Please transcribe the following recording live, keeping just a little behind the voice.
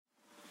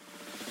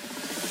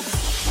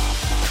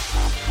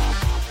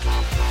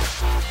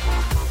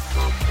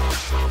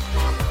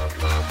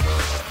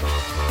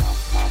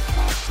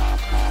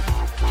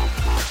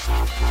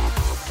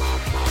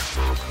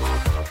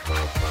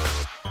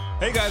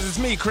Hey guys, it's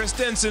me, Chris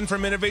Jensen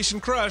from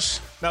Innovation Crush.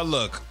 Now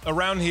look,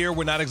 around here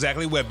we're not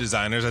exactly web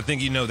designers. I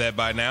think you know that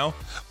by now.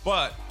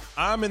 But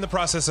I'm in the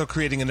process of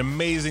creating an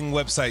amazing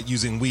website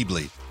using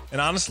Weebly. And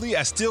honestly,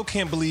 I still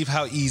can't believe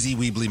how easy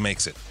Weebly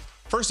makes it.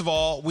 First of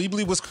all,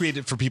 Weebly was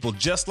created for people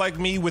just like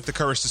me with the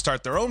courage to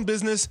start their own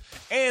business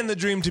and the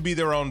dream to be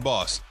their own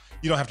boss.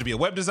 You don't have to be a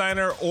web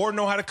designer or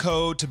know how to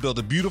code to build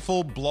a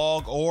beautiful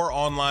blog or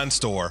online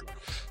store.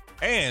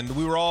 And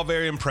we were all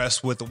very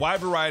impressed with the wide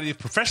variety of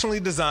professionally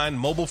designed,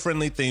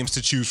 mobile-friendly themes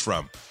to choose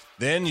from.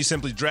 Then you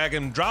simply drag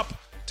and drop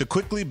to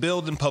quickly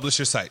build and publish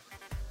your site.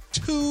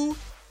 Too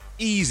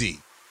easy.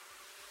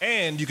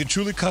 And you can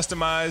truly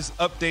customize,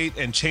 update,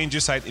 and change your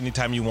site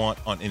anytime you want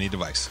on any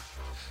device.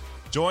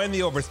 Join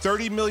the over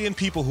 30 million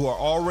people who are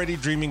already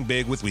dreaming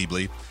big with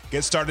Weebly.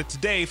 Get started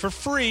today for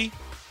free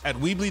at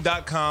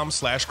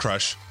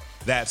Weebly.com/crush.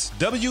 That's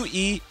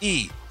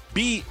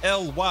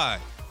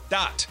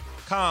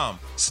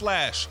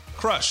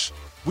WEEBLY.com/crush.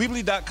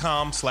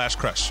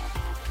 Weebly.com/crush.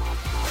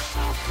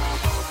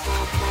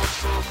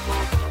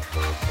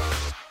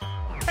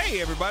 Hey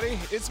everybody,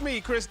 it's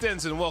me, Chris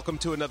Jensen. Welcome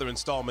to another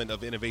installment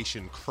of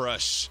Innovation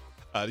Crush.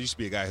 There used to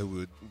be a guy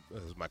who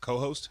was my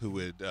co-host, who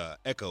would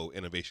echo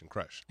Innovation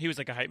Crush. He was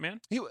like a hype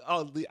man? I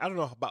don't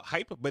know about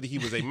hype, but he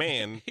was a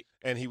man,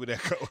 and he would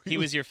echo. He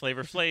was your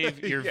Flavor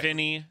Flav, your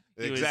Vinny,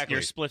 he exactly.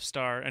 was your Spliff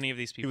Star, any of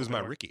these people. He was my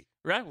Ricky.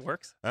 Right,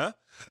 works. Huh?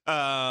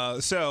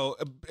 So,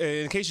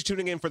 in case you're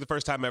tuning in for the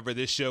first time ever,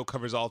 this show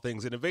covers all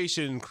things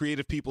innovation,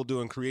 creative people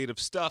doing creative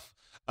stuff.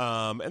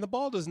 And the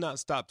ball does not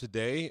stop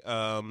today.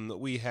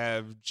 We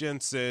have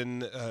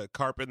Jensen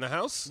Karp in the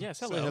house. Yes,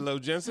 hello. So, hello,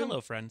 Jensen.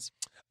 Hello, friends.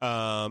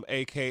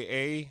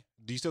 AKA,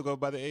 do you still go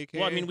by the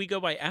AKA? Well, I mean, we go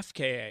by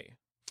FKA,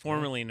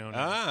 formerly known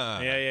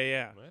as.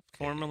 Yeah. FKA.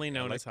 Formerly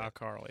known like as Hot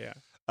Carl, yeah.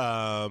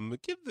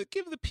 Give the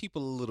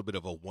people a little bit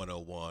of a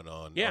 101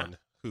 on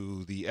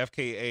who the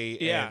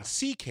FKA and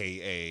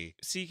CKA.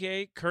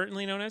 CK,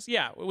 currently known as?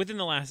 Yeah, within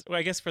the last,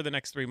 I guess for the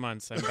next 3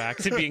 months, I'm back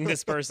to being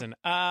this person.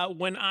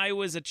 When I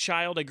was a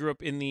child, I grew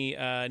up in the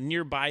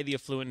nearby the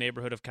affluent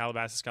neighborhood of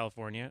Calabasas,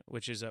 California,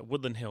 which is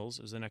Woodland Hills.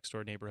 It was the next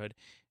door neighborhood.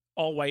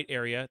 All-white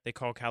area. They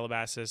call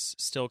Calabasas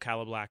still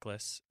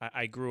Calablackless.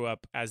 I grew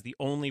up as the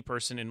only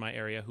person in my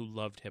area who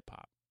loved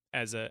hip-hop.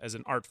 As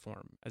an art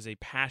form, as a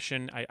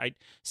passion. I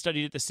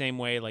studied it the same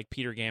way like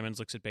Peter Gammons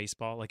looks at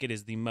baseball. Like it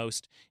is the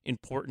most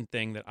important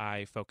thing that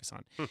I focus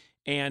on.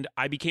 And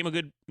I became a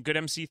good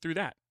MC through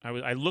that.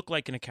 I look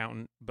like an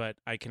accountant, but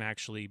I can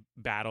actually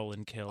battle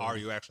and kill. Are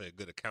you actually a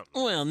good accountant?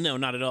 Well, no,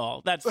 not at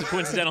all. That's the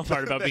coincidental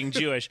part about being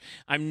Jewish.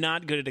 I'm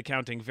not good at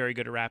accounting, very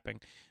good at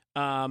rapping.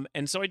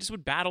 And so I just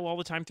would battle all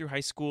the time through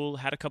high school,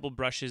 had a couple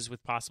brushes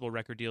with possible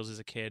record deals as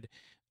a kid.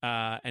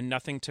 And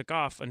nothing took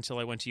off until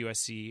I went to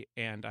USC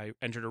and I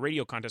entered a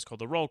radio contest called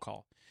the Roll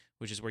Call,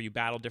 which is where you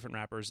battle different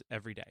rappers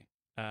every day.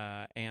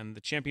 And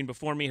the champion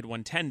before me had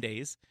won 10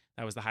 days.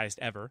 That was the highest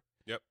ever.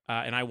 Yep.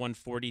 And I won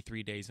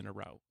 43 days in a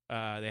row.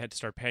 They had to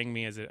start paying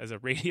me as a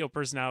radio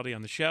personality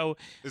on the show.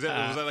 Was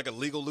that like a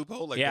legal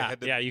loophole? Like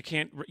yeah, you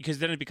can't, because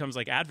then it becomes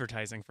like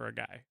advertising for a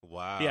guy.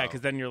 Wow. Yeah,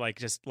 because then you're like,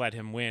 just let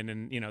him win,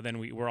 and then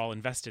we're all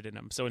invested in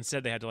him. So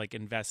instead, they had to like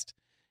invest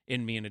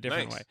in me in a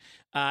different way.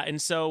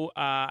 And so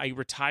I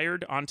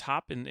retired on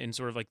top in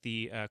sort of like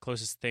the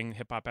closest thing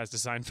hip hop has to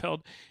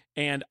Seinfeld.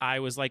 And I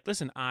was like,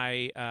 listen,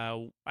 I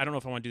don't know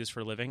if I want to do this for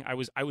a living. I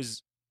was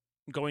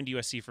going to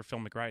USC for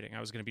filmic writing.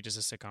 I was going to be just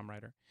a sitcom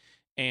writer.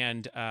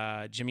 And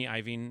Jimmy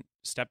Iovine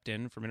stepped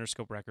in from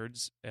Interscope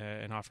Records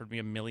and offered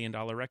me $1 million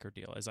record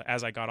deal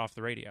as I got off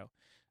the radio.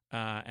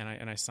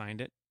 And I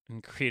signed it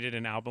and created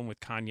an album with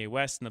Kanye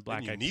West and the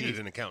Black Eyed Peas. You needed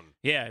an accountant.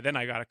 Yeah, then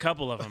I got a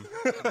couple of them.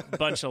 A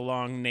bunch of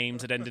long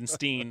names that end in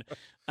Steen.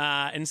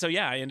 And so,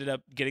 I ended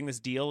up getting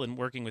this deal and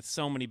working with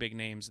so many big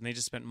names, and they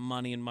just spent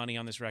money and money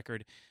on this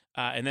record.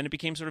 And then it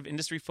became sort of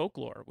industry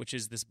folklore, which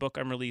is this book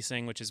I'm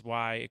releasing, which is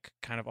why it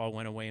kind of all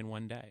went away in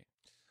one day.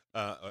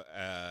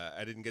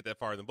 I didn't get that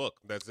far in the book.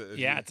 That's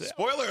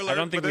spoiler alert. I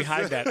don't think we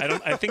hide that.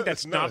 I think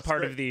that's not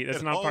part of the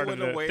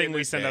thing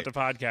we send out to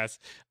podcasts.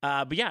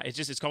 But yeah,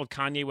 it's called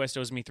Kanye West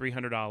Owes Me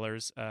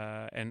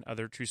 $300 and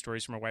other true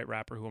stories from a white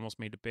rapper who almost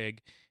made it big,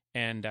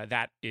 and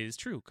that is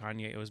true.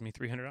 Kanye owes me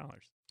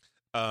 $300.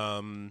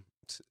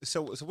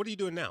 So what are you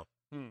doing now?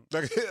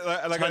 Like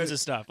tons of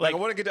stuff. Like I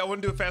want to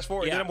do a fast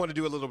forward, and then I want to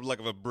do a little like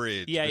of a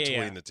bridge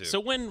between the two. So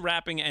when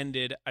rapping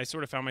ended, I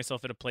sort of found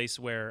myself at a place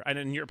where, and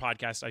in your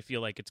podcast, I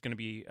feel like it's going to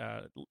be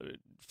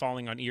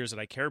falling on ears that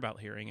I care about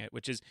hearing it,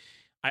 which is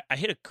I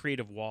hit a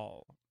creative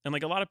wall, and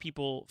like a lot of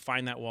people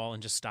find that wall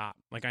and just stop.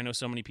 Like I know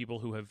so many people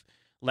who have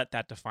let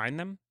that define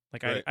them.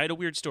 Like I had a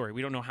weird story.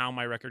 We don't know how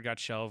my record got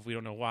shelved. We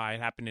don't know why. It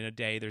happened in a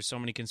day. There's so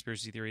many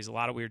conspiracy theories. A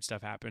lot of weird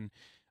stuff happened.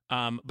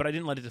 But I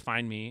didn't let it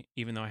define me,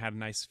 even though I had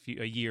a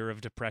year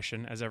of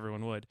depression, as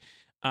everyone would.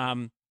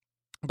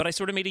 But I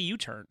sort of made a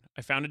U-turn.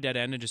 I found a dead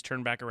end and just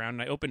turned back around,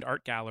 and I opened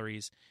art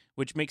galleries,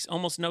 which makes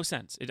almost no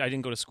sense. I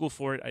didn't go to school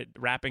for it.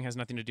 Rapping has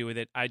nothing to do with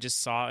it. I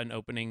just saw an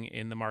opening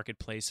in the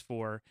marketplace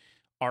for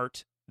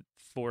art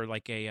for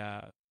like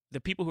a the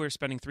people who are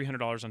spending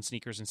 $300 on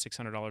sneakers and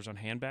 $600 on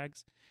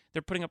handbags,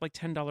 they're putting up like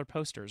 $10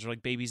 posters or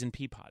like babies in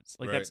pea pods.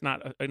 Like that's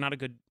not a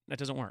good. That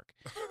doesn't work.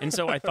 And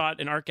so I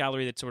thought an art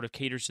gallery that sort of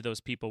caters to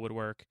those people would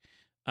work.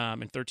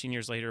 And 13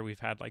 years later, we've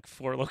had like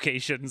 4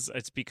 locations.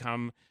 It's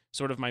become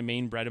sort of my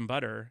main bread and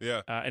butter.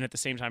 Yeah. And at the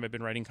same time, I've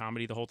been writing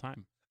comedy the whole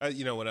time.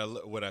 When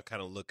I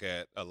kind of look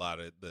at a lot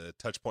of the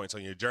touch points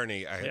on your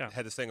journey, I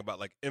had this thing about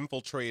like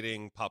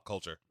infiltrating pop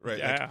culture, right?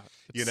 Yeah,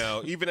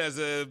 like, even as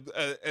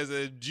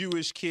a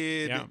Jewish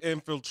kid,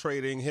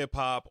 infiltrating hip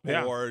hop,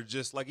 or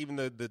just like even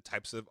the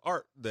types of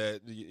art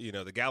that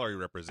the gallery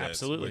represents.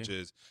 Absolutely. Which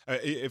is,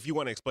 if you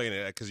want to explain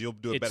it, because you'll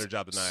do a better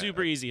job than I.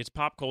 Super easy. It's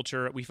pop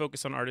culture. We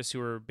focus on artists who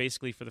are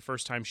basically for the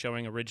first time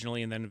showing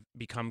originally, and then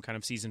become kind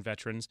of seasoned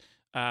veterans.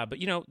 But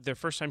their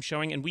first time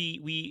showing, and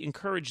we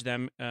encourage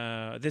them.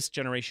 This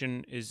generation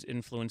is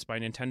influenced by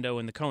Nintendo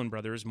and the Coen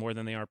brothers more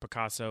than they are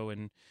Picasso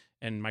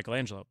and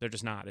Michelangelo. They're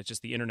just not. It's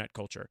just the internet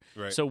culture.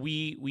 Right. So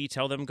we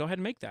tell them, go ahead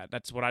and make that.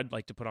 That's what I'd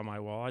like to put on my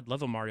wall. I'd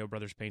love a Mario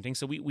Brothers painting.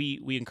 So we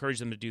encourage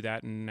them to do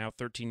that. And now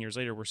 13 years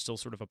later, we're still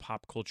sort of a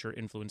pop culture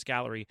influence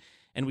gallery.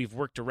 And we've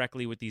worked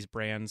directly with these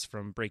brands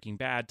from Breaking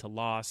Bad to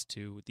Lost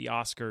to the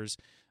Oscars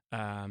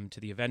to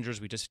the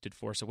Avengers. We just did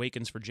Force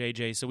Awakens for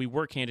JJ. So we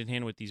work hand in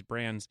hand with these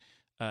brands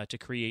to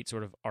create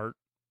sort of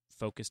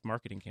art-focused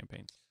marketing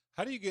campaigns.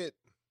 How do you get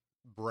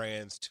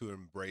brands to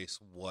embrace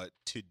what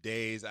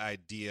today's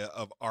idea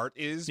of art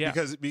is? Yeah.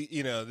 Because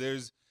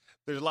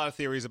there's a lot of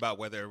theories about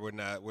whether or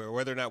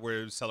not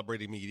we're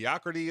celebrating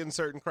mediocrity in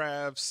certain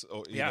crafts,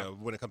 or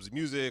when it comes to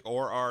music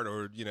or art,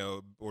 or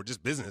or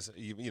just business.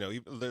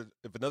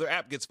 If another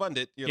app gets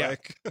funded, you're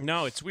like,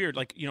 no, it's weird.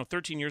 Like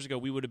 13 years ago,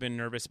 we would have been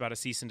nervous about a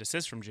cease and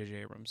desist from J.J.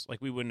 Abrams.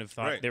 Like we wouldn't have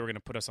thought they were going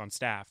to put us on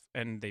staff,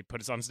 and they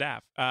put us on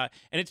staff. And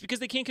it's because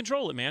they can't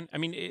control it, man. I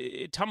mean,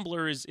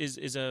 Tumblr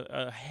is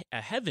a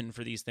heaven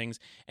for these things,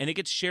 and it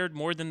gets shared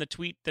more than the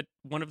tweet that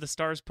one of the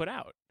stars put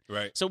out.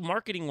 Right. So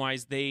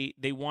marketing-wise, they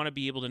want to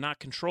be able to not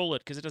control it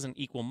because it doesn't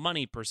equal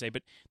money per se,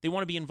 but they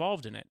want to be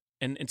involved in it.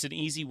 And it's an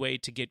easy way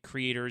to get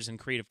creators and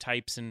creative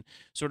types and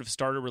sort of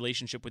start a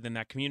relationship within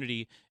that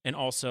community, and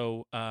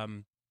also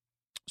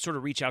sort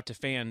of reach out to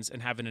fans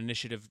and have an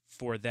initiative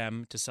for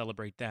them to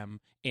celebrate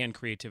them and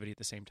creativity at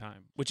the same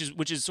time, which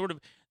is sort of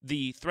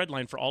the thread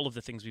line for all of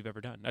the things we've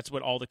ever done. That's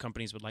what all the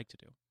companies would like to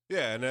do.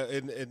 Yeah,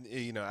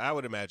 and I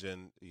would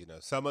imagine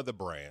some of the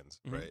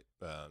brands, right?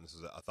 This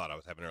is a thought I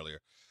was having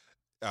earlier.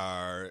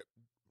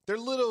 They're a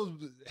little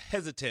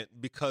hesitant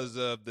because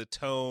of the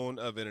tone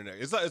of internet.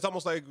 It's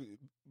almost like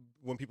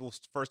when people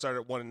first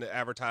started wanting to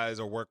advertise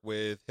or work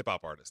with hip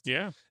hop artists.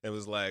 Yeah, it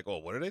was like, oh,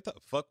 what are they?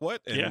 Fuck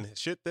what and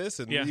shit this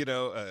and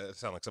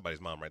sound like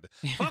somebody's mom right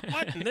there. Fuck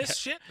what and this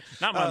shit.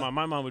 Not my mom.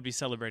 My mom would be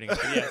celebrating it.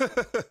 But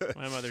yes,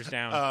 my mother's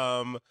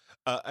down.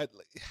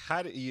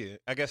 How do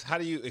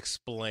you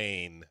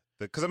explain?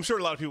 Because I'm sure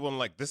a lot of people are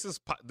like, this is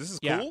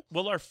cool.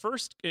 Well, our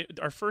first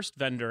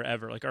vendor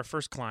ever, like our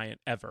first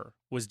client ever,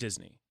 was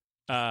Disney.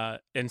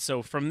 And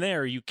so from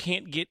there, you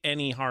can't get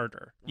any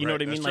harder. You know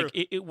what I mean? Like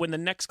when the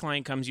next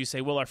client comes, you say,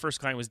 well, our first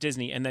client was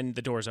Disney, and then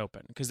the doors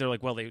open because they're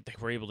like, well, they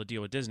were able to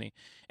deal with Disney.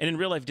 And in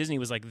real life, Disney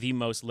was like the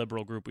most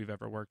liberal group we've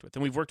ever worked with.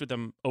 And we've worked with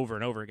them over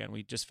and over again.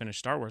 We just finished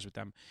Star Wars with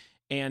them.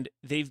 And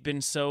they've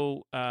been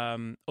so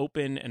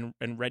open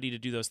and ready to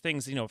do those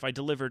things. If I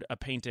delivered a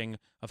painting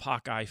of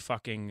Hawkeye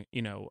fucking,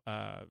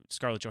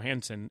 Scarlett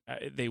Johansson,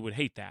 they would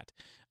hate that.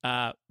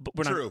 But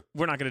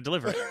we're not going to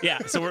deliver it. Yeah.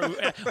 So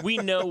we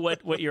know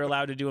what you're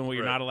allowed to do and what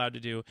you're not allowed to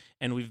do.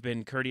 And we've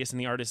been courteous, and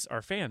the artists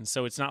are fans.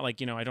 So it's not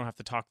like, I don't have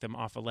to talk them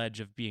off a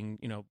ledge of being,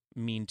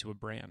 mean to a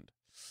brand.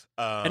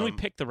 And we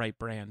pick the right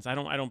brands. I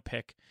don't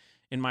pick,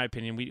 in my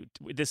opinion.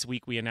 This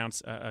week we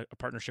announced a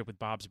partnership with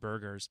Bob's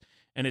Burgers,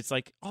 and it's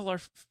like all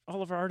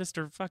of our artists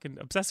are fucking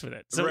obsessed with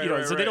it. So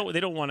they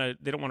don't want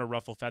to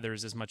ruffle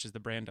feathers as much as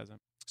the brand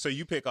doesn't. So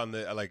you pick on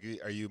the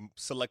are you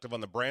selective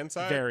on the brand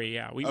side? Very,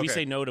 yeah. We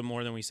say no to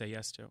more than we say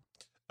yes to.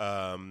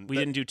 We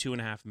didn't do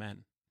 2.5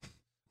 Men.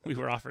 We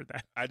were offered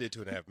that. I did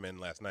 2.5 Men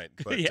last night,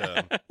 but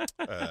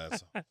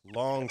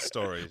long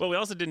story. Well, we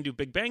also didn't do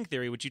Big Bang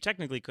Theory, which you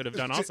technically could have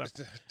done also.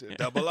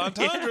 Double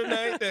entendre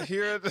night.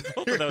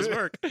 Both of those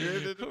work.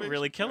 We're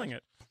really killing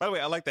it. By the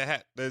way, I like the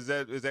hat. Did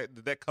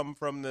that come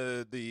from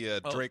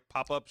the Drake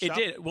pop-up shop?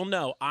 It did. Well,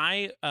 no,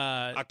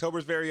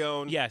 October's very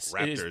own. Yes,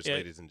 Raptors,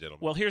 ladies and gentlemen.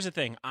 Well, here's the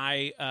thing.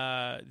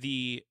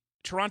 The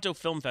Toronto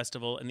Film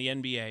Festival and the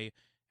NBA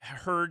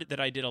heard that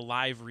I did a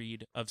live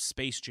read of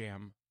Space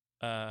Jam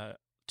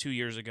 2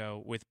 years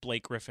ago with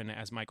Blake Griffin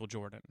as Michael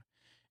Jordan.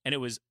 And it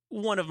was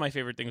one of my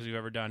favorite things we've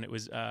ever done. It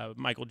was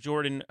Michael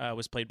Jordan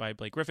was played by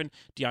Blake Griffin.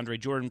 DeAndre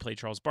Jordan played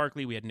Charles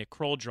Barkley. We had Nick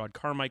Kroll, Gerard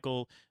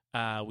Carmichael.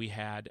 We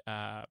had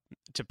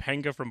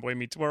Topanga from Boy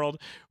Meets World.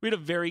 We had a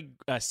very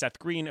Seth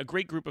Green, a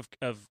great group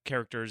of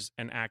characters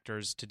and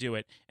actors to do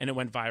it. And it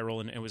went viral,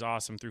 and it was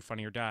awesome through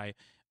Funny or Die.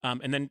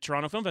 And then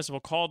Toronto Film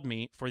Festival called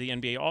me for the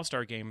NBA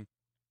All-Star Game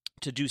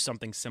to do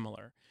something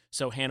similar.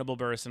 So Hannibal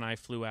Buress and I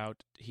flew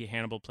out.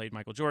 Hannibal played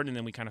Michael Jordan, and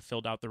then we kind of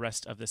filled out the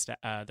rest of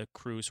the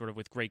crew sort of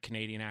with great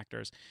Canadian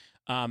actors.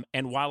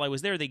 And while I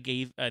was there, they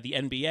gave the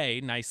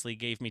NBA nicely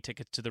gave me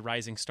tickets to the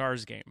Rising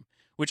Stars game,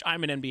 which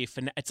I'm an NBA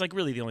fan. It's like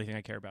really the only thing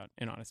I care about,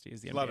 in honesty,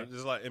 is the NBA.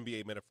 There's a lot of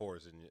NBA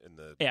metaphors in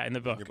the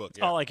book. In your book. It's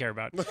all I care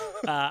about.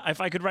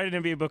 If I could write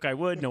an NBA book, I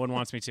would. No one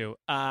wants me to.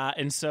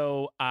 And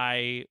so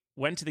I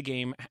went to the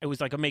game. It was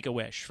like a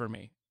make-a-wish for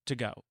me to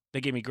go.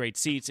 They gave me great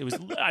seats. It was,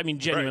 I mean,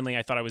 genuinely,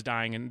 I thought I was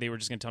dying, and they were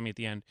just going to tell me at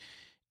the end.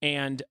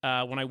 And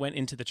when I went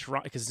into the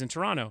Toronto, because it's in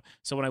Toronto,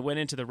 so when I went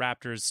into the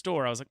Raptors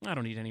store, I was like, I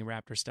don't need any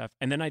Raptor stuff.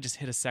 And then I just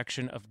hit a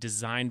section of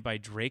designed by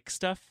Drake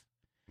stuff.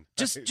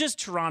 Just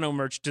Toronto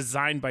merch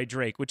designed by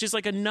Drake, which is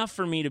like enough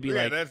for me to be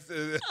like,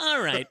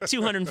 all right,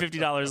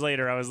 $250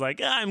 later, I was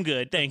like, I'm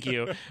good, thank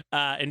you,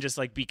 and just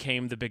like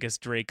became the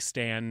biggest Drake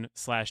stan /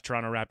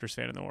 Toronto Raptors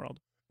fan in the world.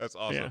 That's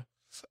awesome. Yeah.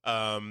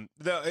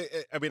 No,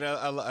 I mean,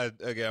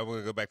 again, I want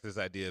to go back to this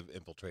idea of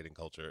infiltrating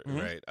culture,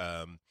 right?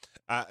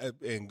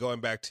 And going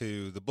back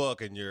to the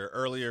book and your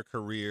earlier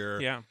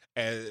career,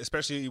 and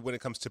especially when it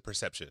comes to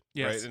perception,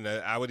 right? And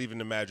I would even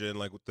imagine,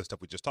 like with the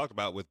stuff we just talked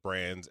about with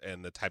brands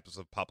and the types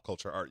of pop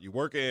culture art you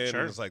work in,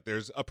 it's like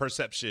there's a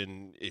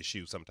perception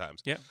issue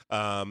sometimes.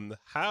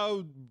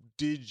 How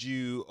did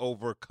you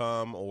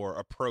overcome or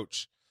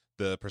approach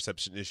the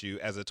perception issue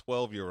as a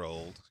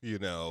 12-year-old,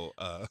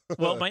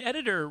 Well, my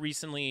editor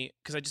recently,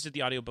 because I just did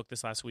the audiobook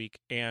this last week,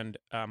 and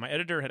my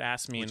editor had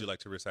asked me... Would you like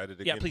to recite it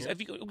again? Yeah, please.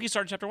 We can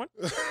start at chapter 1?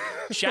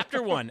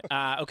 Chapter 1.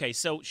 Okay,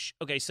 so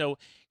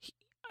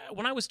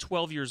when I was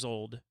 12 years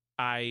old,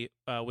 I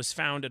was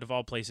found at, of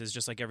all places,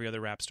 just like every other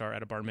rap star,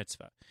 at a bar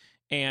mitzvah.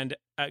 And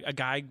a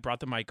guy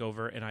brought the mic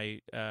over, and I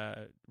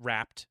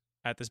rapped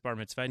at this bar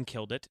mitzvah and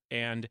killed it.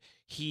 And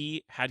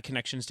he had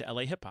connections to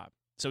LA hip-hop.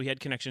 So he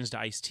had connections to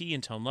Ice-T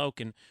and Tone Loc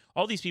and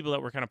all these people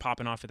that were kind of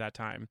popping off at that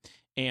time.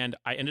 And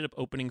I ended up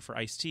opening for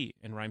Ice-T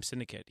and Rhyme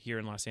Syndicate here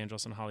in Los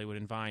Angeles and Hollywood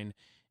and Vine.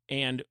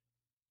 And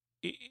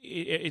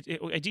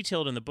I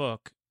detailed in the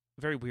book,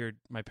 very weird,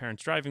 my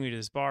parents driving me to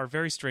this bar,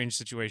 very strange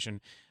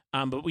situation.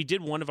 But we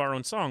did one of our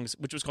own songs,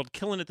 which was called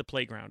Killin' at the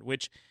Playground,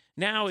 which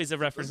now is a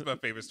reference. This is my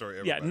favorite story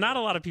ever. Yeah, not a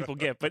lot of people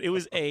get, but it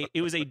was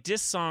a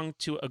diss song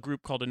to a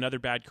group called Another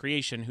Bad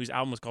Creation, whose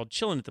album was called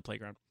Chillin' at the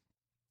Playground.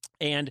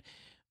 And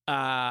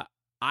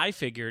I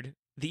figured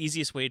the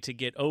easiest way to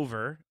get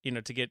over,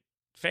 to get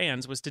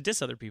fans was to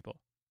diss other people.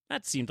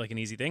 That seemed like an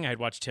easy thing. I had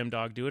watched Tim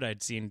Dog do it.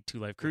 I'd seen Two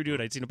Live Crew do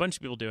it. I'd seen a bunch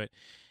of people do it.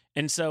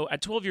 And so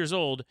at 12 years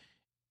old,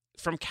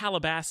 from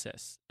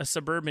Calabasas, a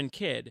suburban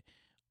kid,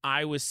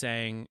 I was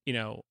saying,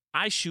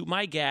 I shoot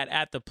my gat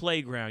at the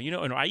playground,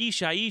 and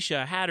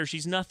Aisha had her,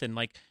 she's nothing.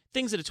 Like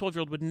things that a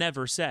 12-year-old would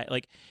never say.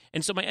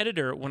 And so my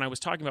editor, when I was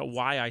talking about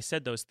why I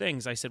said those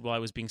things, I said, well, I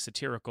was being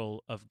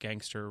satirical of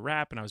gangster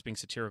rap, and I was being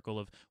satirical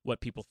of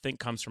what people think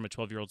comes from a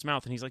 12-year-old's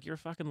mouth. And he's like, you're a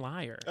fucking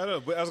liar. I know,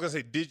 but I was gonna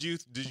say, did you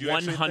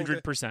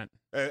 100%.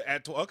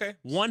 Okay.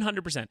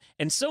 100%.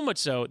 And so much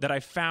so that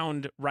I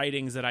found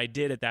writings that I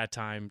did at that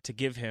time to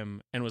give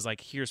him and was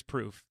like, here's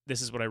proof.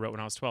 This is what I wrote when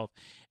I was 12.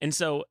 And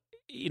so,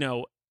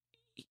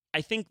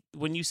 I think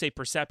when you say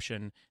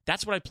perception,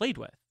 that's what I played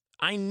with.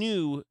 I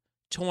knew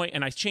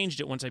and I changed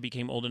it once I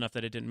became old enough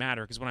that it didn't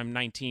matter, because when I'm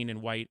 19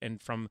 and white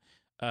and from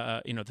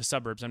the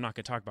suburbs, I'm not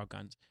going to talk about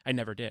guns. I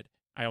never did.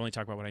 I only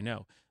talk about what I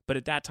know. But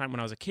at that time when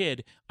I was a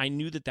kid, I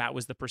knew that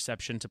was the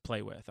perception to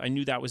play with. I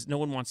knew that was no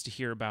one wants to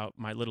hear about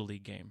my Little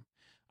League game.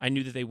 I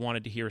knew that they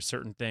wanted to hear a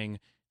certain thing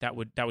that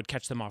would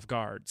catch them off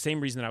guard. Same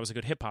reason that I was a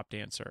good hip hop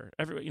dancer.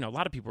 A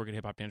lot of people were good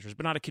hip hop dancers,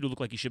 but not a kid who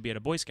looked like he should be at a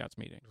Boy Scouts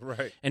meeting.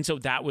 Right. And so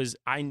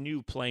I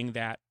knew playing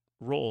that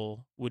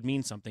role would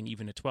mean something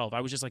even at 12.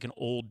 I was just like an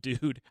old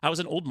dude. I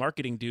was an old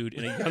marketing dude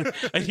in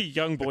a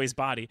young boy's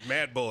body.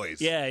 Mad boys.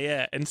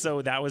 Yeah. And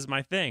so that was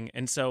my thing.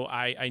 And so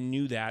I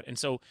knew that. And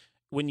so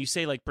when you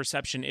say like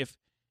perception,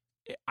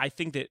 I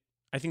think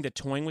that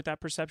toying with that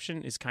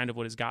perception is kind of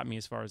what has got me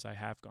as far as I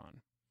have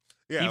gone.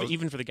 Yeah,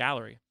 even for the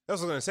gallery. I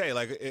was going to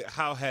say,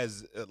 how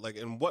has,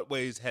 in what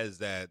ways has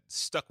that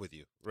stuck with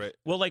you, right?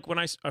 Well,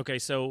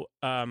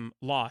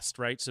 Lost,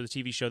 right? So the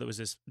TV show that was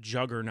this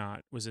juggernaut,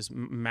 was this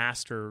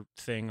master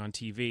thing on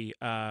TV.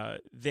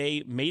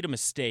 They made a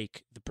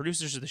mistake. The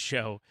producers of the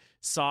show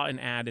saw an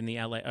ad in the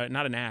LA,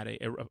 not an ad,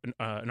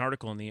 an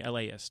article in the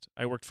LAist.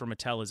 I worked for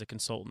Mattel as a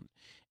consultant.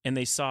 And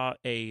they saw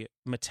a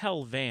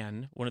Mattel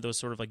van, one of those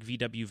sort of like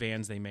VW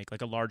vans they make,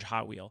 like a large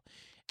Hot Wheel.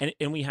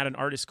 And we had an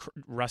artist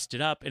rust it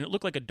up, and it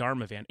looked like a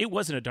Dharma van. It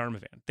wasn't a Dharma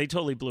van. They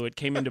totally blew it,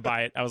 came in to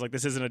buy it. I was like,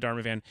 this isn't a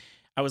Dharma van.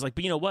 I was like,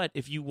 but you know what?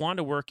 If you want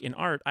to work in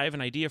art, I have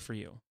an idea for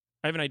you.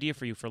 I have an idea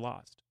for you for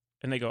Lost.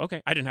 And they go,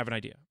 okay. I didn't have an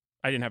idea.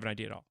 I didn't have an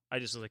idea at all. I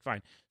just was like,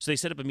 fine. So they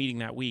set up a meeting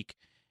that week,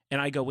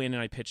 and I go in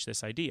and I pitch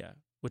this idea,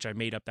 which I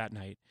made up that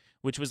night,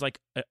 which was like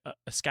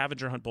a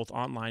scavenger hunt, both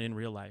online and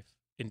real life,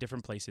 in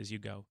different places you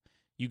go.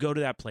 You go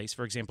to that place,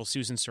 for example,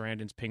 Susan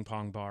Sarandon's Ping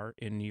Pong Bar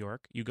in New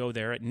York. You go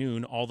there at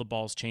noon, all the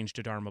balls change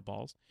to Dharma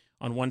balls.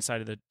 On one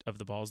side of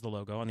the balls, the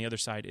logo. On the other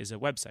side is a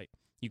website.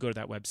 You go to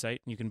that website,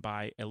 and you can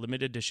buy a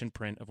limited edition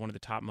print of one of the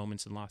top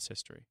moments in Lost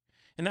history.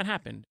 And that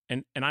happened.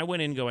 And I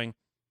went in going,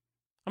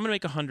 I'm going to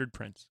make 100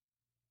 prints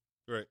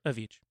Right. of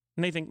each.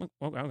 And they think,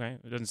 well, okay,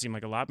 it doesn't seem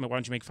like a lot, but why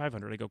don't you make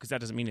 500? I go, because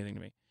that doesn't mean anything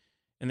to me.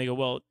 And they go,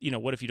 well,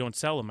 what if you don't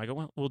sell them? I go,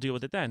 well, we'll deal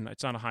with it then.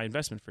 It's not a high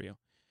investment for you.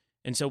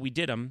 And so we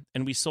did them,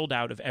 and we sold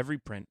out of every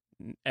print.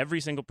 Every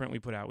single print we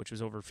put out, which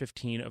was over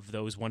 15 of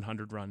those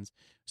 100 runs,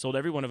 sold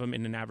every one of them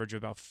in an average of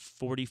about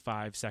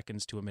 45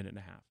 seconds to a minute and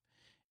a half.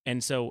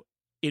 And so,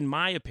 in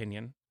my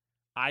opinion,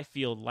 I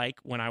feel like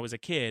when I was a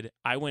kid,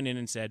 I went in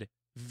and said,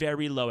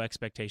 very low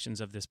expectations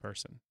of this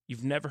person.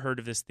 You've never heard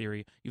of this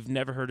theory. You've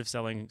never heard of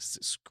selling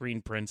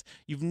screen prints.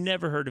 You've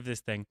never heard of this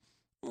thing.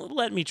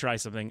 Let me try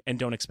something and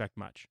don't expect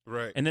much.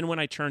 Right. And then when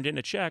I turned in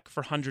a check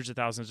for hundreds of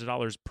thousands of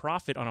dollars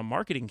profit on a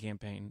marketing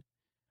campaign,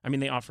 I mean,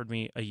 they offered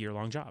me a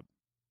year-long job.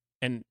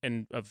 And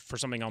for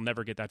something I'll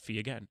never get that fee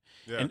again.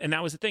 Yeah. And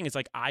that was the thing. It's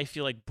like I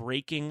feel like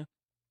breaking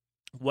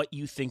what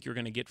you think you're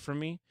going to get from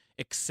me,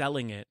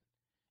 excelling it,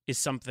 is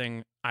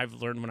something I've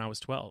learned when I was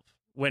 12.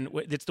 When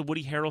it's the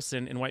Woody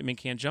Harrelson in White Men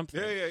Can't Jump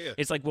thing. Yeah.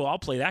 It's like, well, I'll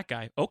play that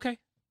guy. Okay.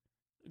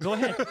 Go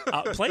ahead.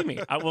 Play me.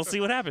 We'll see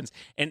what happens.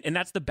 And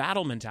that's the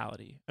battle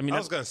mentality. I mean, I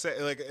was gonna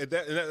say like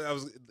that I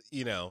was,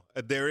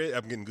 there is.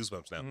 I'm getting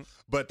goosebumps now. Mm-hmm.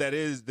 But that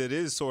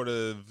is sort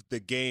of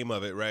the game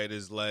of it, right?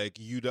 Is like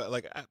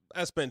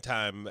I spent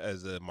time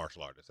as a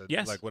martial artist.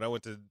 Yes. Like when I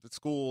went to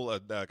school,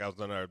 like I was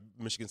on our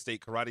Michigan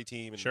State karate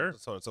team, and sure.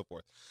 so on and so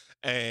forth.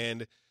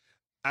 And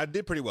I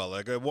did pretty well.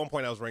 Like at one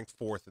point, I was ranked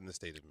 4th in the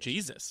state of Michigan.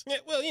 Jesus. Yeah.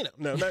 Well,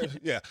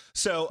 yeah.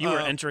 So you were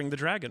entering the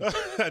dragon.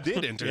 I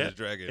did enter the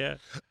dragon. Yeah.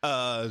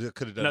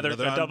 Could have done another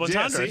double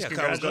entendre.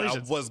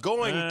 Congratulations. I was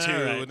going to,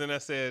 right. and then I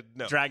said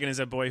no. Dragon is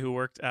a boy who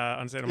worked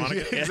on Santa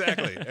Monica.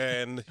 Exactly,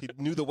 and he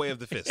knew the way of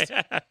the fist.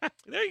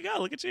 There you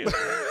go. Look at you.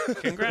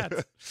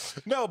 Congrats.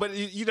 No, but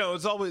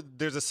it's always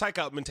there's a psych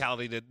out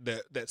mentality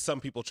that some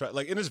people try,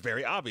 like, and it's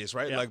very obvious,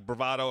 right? Yeah. Like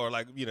bravado or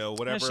like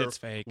whatever that shit's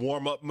fake.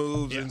 Warm up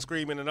moves and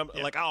screaming, and I'm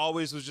like, I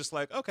always was just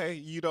like, okay,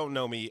 you don't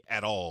know me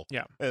at all,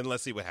 and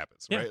let's see what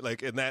happens, right?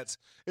 Like, and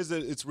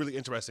it's really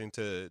interesting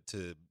to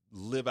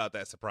live out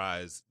that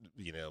surprise,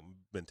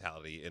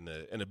 mentality in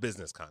a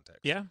business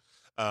context. Yeah.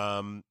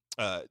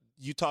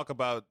 You talk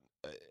about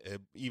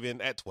even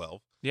at 12,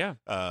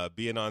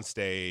 being on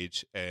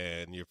stage,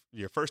 and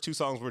your first 2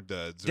 songs were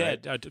duds,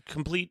 dead, right?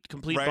 Complete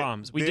right?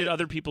 bombs. We did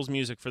other people's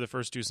music for the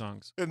first 2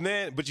 songs, and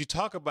then, but you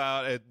talk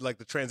about it, like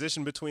the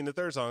transition between the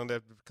third song,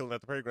 that Killing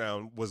at the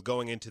Playground, was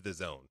going into the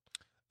zone.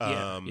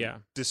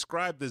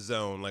 Describe the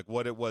zone, like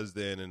what it was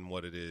then and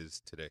what it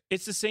is today.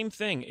 It's the same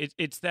thing.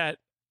 It's that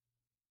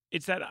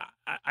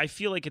I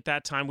feel like at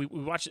that time we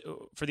watched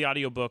for the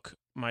audiobook.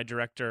 My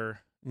director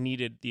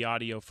needed the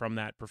audio from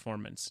that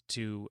performance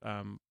to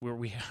where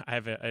I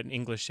have an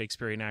English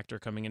Shakespearean actor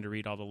coming in to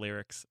read all the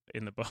lyrics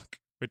in the book,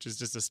 which is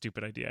just a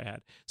stupid idea I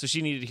had. So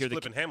she needed to hear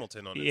flipping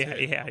Hamilton on it.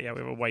 Yeah. We have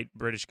a white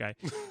British guy.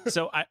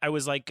 So I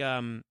was like,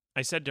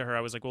 I said to her,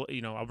 I was like, well,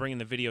 I'll bring in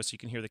the video so you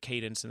can hear the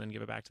cadence and then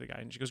give it back to the guy.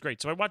 And she goes,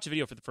 great. So I watched a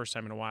video for the first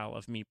time in a while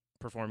of me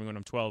performing when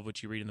I'm 12,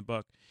 which you read in the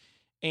book.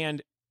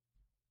 And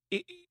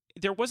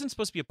there wasn't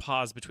supposed to be a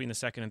pause between the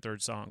second and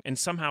third song. And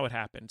somehow it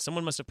happened.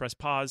 Someone must have pressed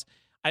pause.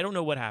 I don't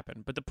know what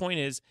happened. But the point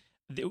is,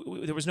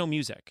 there was no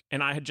music.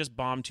 And I had just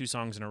bombed 2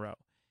 songs in a row.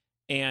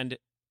 And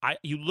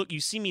you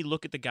see me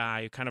look at the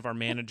guy, kind of our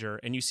manager,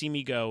 and you see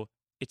me go,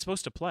 it's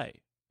supposed to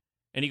play.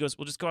 And he goes,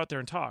 well, just go out there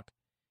and talk.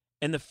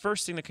 And the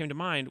first thing that came to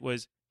mind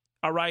was,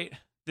 all right,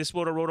 this is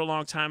what I wrote a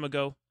long time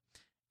ago.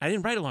 I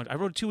didn't write I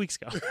wrote it 2 weeks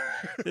ago.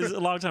 This is a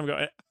long time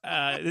ago.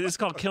 This is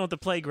called Killing at the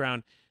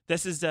Playground.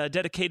 This is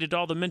dedicated to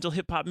all the mental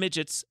hip-hop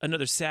midgets,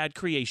 another sad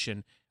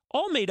creation.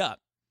 All made up.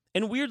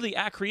 And weirdly,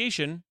 at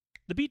creation,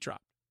 the beat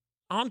dropped.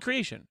 On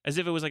creation, as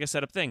if it was like a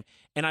set-up thing.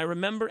 And I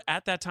remember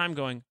at that time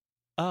going,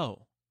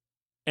 oh.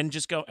 And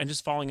just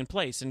falling in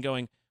place and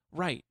going,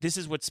 right, this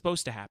is what's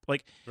supposed to happen.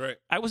 Like, right.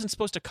 I wasn't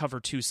supposed to cover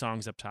 2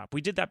 songs up top.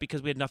 We did that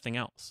because we had nothing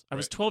else. I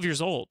was 12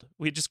 years old.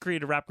 We had just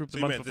created a rap group the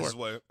month before. This is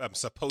what I'm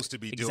supposed to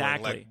be doing,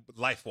 exactly. like,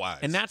 life-wise.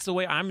 And that's the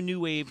way I'm new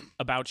wave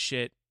about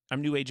shit.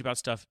 I'm new age about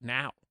stuff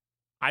now.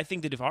 I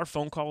think that if our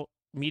phone call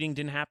meeting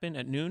didn't happen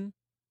at noon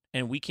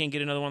and we can't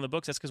get another one on the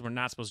books, that's because we're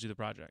not supposed to do the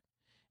project.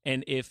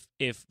 And if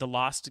the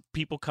lost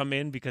people come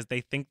in because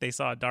they think they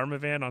saw a Dharma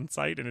van on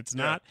site and it's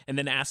not, and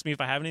then ask me if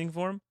I have anything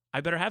for them,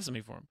 I better have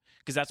something for them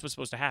because that's what's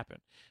supposed to happen.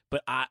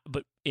 But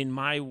in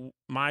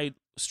my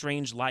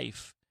strange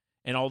life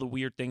and all the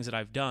weird things that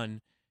I've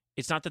done,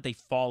 it's not that they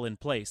fall in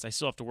place. I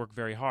still have to work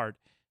very hard,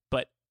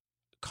 but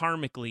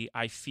karmically,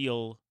 I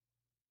feel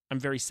I'm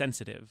very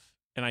sensitive,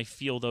 and I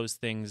feel those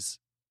things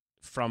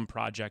from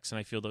projects, and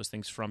I feel those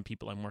things from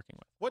people I'm working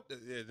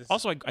with.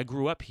 Also, I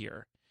grew up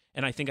here,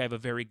 and I think I have a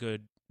very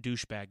good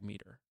douchebag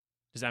meter.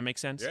 Does that make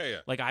sense? Yeah.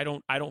 Like I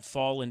don't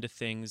fall into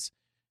things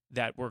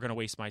that we're going to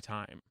waste my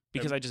time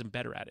because I just am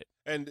better at it.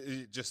 And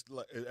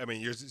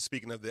you're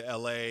speaking of the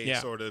LA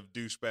sort of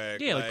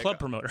douchebag. Yeah, like club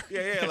promoter.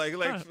 Yeah,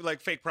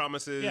 like fake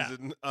promises. Yeah.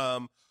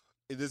 And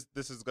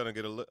this is going to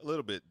get a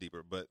little bit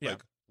deeper, but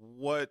like,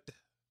 what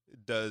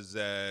does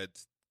that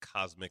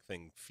cosmic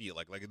thing feel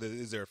like? Like,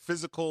 is there a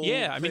physical?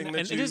 Yeah, I mean, thing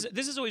and that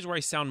this is always where I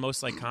sound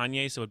most like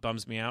Kanye, so it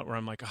bums me out. Where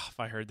I'm like, oh, if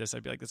I heard this,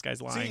 I'd be like, this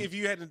guy's lying. See, if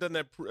you hadn't done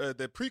that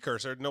the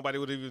precursor, nobody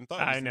would have even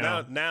thought. I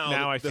know.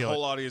 Now I the feel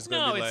whole audience is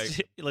going to be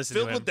like listen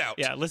filled to him. with doubt.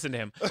 Yeah, listen to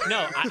him.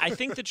 No, I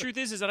think the truth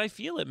is that I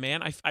feel it,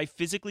 man. I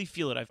physically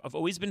feel it. I've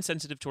always been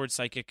sensitive towards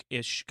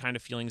psychic-ish kind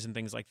of feelings and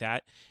things like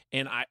that,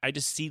 and I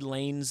just see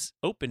lanes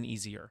open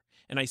easier.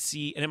 And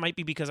it might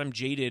be because I'm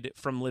jaded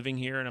from living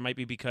here, and it might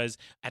be because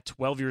at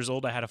 12 years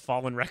old I had a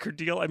fallen record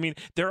deal. I mean,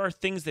 there are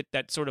things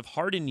that sort of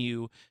harden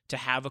you to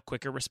have a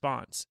quicker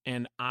response.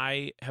 And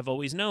I have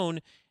always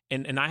known,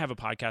 and I have a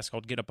podcast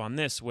called Get Up On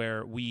This,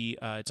 where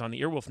it's on the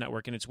Earwolf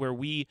Network, and it's where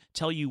we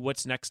tell you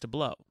what's next to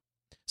blow.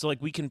 So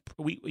like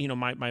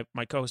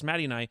my co-host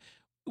Maddie and I,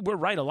 we're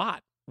right a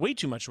lot. Way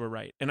too much we're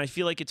right. And I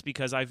feel like it's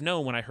because I've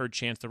known when I heard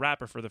Chance the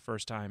Rapper for the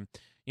first time,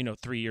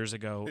 3 years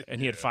ago, and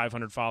he had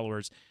 500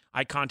 followers,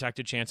 I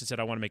contacted Chance and said,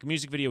 I want to make a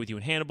music video with you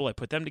and Hannibal. I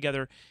put them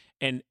together.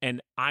 And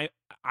I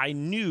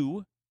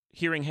knew,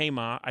 hearing Hey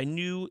Ma,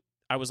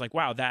 I was like,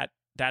 wow, that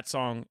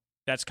song,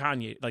 that's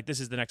Kanye. Like, this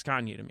is the next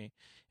Kanye to me.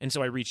 And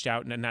so I reached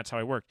out, and that's how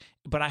I worked.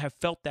 But I have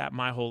felt that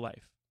my whole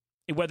life.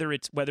 Whether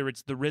it's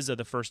the RZA,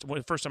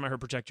 the first time I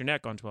heard "Protect Your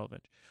Neck" on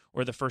 12-inch,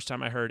 or the first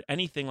time I heard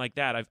anything like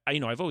that,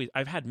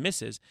 I've had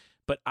misses,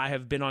 but I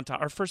have been on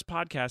top. Our first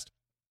podcast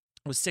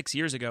was 6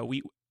 years ago.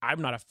 I'm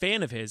not a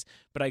fan of his,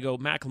 but I go,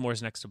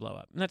 Macklemore's next to blow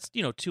up, and that's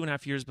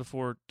 2.5 years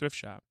before Thrift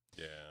Shop.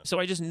 Yeah. So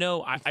I just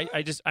know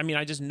I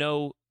just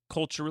know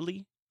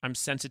culturally I'm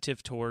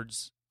sensitive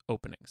towards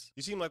openings.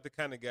 You seem like the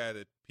kind of guy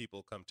that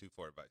people come to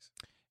for advice.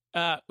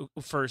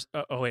 First,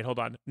 wait, hold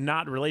on.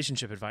 Not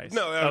relationship advice.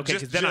 No, okay,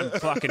 because then I'm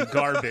fucking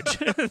garbage.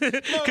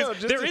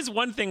 There is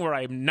one thing where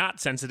I'm not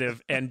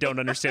sensitive and don't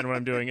understand what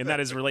I'm doing, and that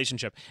is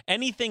relationship.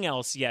 Anything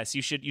else, yes,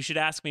 you should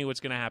ask me what's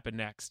going to happen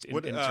next.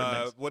 What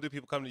do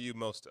people come to you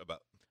most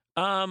about?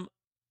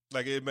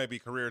 Like, it might be a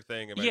career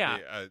thing. It might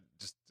be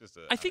just.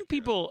 I think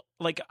people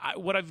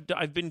what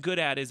I've been good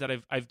at is that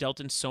I've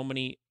dealt in so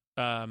many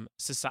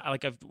society.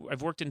 Like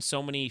I've worked in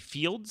so many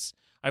fields.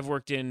 I've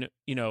worked in,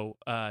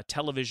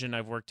 television,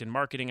 I've worked in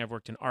marketing, I've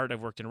worked in art,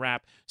 I've worked in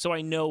rap. So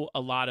I know a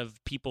lot of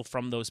people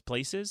from those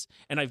places,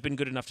 and I've been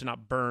good enough to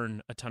not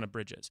burn a ton of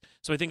bridges.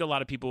 So I think a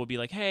lot of people will be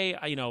like, hey,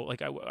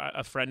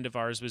 a friend of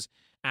ours was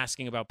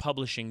asking about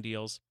publishing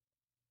deals.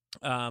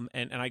 And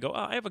I go,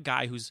 I have a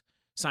guy who's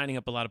signing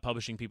up a lot of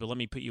publishing people. Let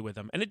me put you with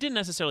them. And it didn't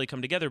necessarily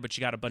come together, but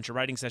you got a bunch of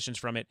writing sessions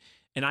from it.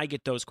 And I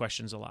get those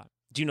questions a lot.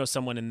 Do you know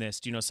someone in this?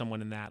 Do you know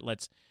someone in that?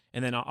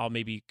 And then I'll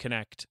maybe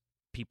connect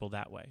people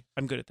that way.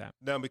 I'm good at that.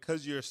 Now,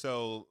 because you're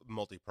so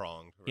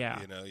multi-pronged, yeah,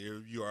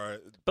 you are.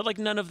 But like,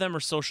 none of them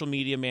are social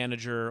media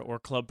manager or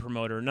club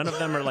promoter. None of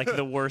them are like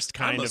the worst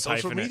kind I'm a of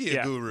social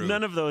media guru.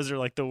 None of those are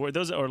like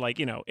those are like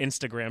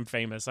Instagram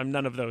famous. I'm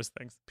none of those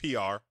things.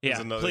 PR. Yeah,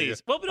 another,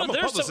 please. Well, but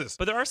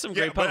but there are some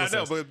great publicists. I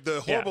know, but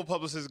the horrible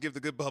publicists give the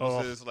good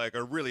publicists like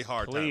a really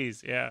hard time.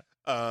 Please, yeah.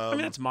 I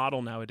mean, that's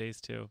model nowadays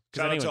too.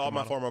 Shout out to all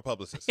my former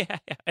publicists. Yeah,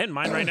 and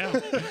mine right now.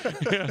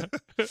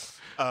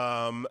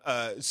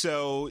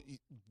 So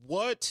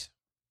what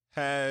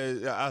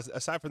has,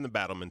 aside from the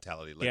battle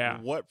mentality,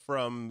 what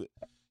from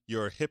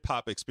your hip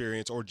hop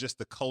experience or just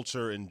the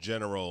culture in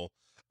general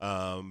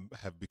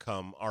have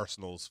become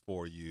arsenals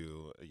for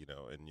you,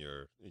 in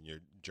your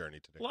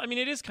journey today? Well, I mean,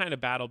 it is kind of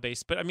battle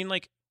based, but I mean,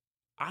 like,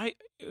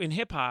 in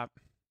hip hop,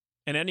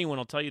 and anyone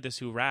will tell you this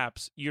who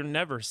raps, you're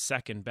never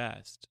second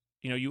best.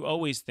 You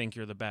always think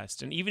you're the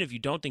best. And even if you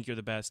don't think you're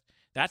the best,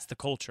 that's the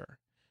culture.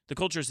 The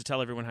culture is to tell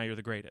everyone how you're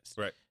the greatest.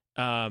 Right.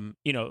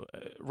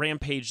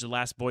 Rampage, the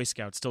last Boy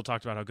Scout, still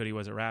talked about how good he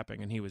was at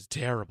rapping, and he was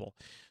terrible.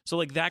 So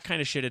like that kind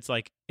of shit, it's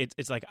like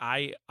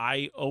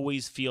I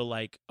always feel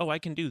like, oh, I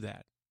can do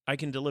that. I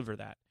can deliver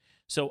that.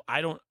 So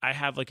I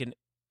have like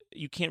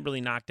you can't really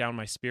knock down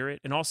my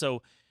spirit. And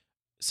also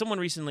someone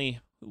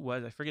recently,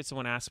 I forget,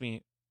 someone asked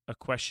me a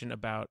question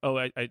about,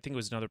 I think it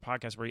was another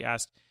podcast where he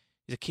asked,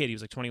 he's a kid, he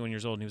was like 21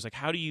 years old, and he was like,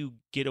 how do you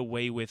get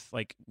away with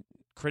like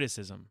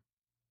criticism?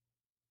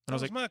 And I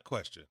was like, my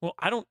question. Well,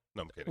 I don't.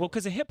 No, I'm kidding. Well,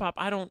 because of hip hop,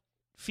 I don't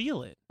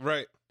feel it.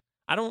 Right.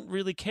 I don't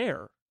really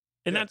care,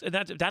 and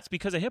that's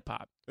because of hip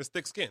hop. It's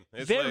thick skin.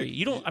 It's very. Like,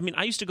 you don't. I mean,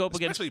 I used to go up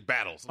especially against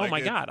battles. Oh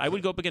my God, I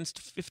would go up against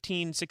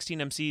 15, 16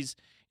 MCs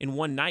in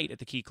one night at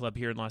the Key Club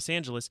here in Los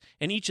Angeles,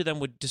 and each of them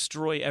would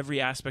destroy every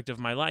aspect of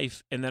my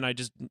life, and then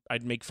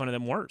I'd make fun of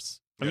them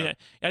worse. I mean,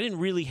 I didn't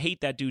really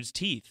hate that dude's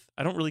teeth.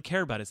 I don't really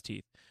care about his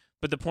teeth.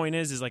 But the point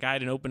is like I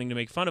had an opening to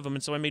make fun of him,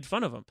 and so I made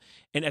fun of him.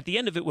 And at the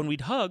end of it, when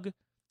we'd hug,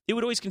 it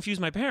would always confuse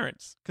my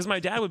parents because my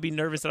dad would be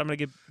nervous that I'm going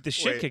to get the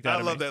shit kicked out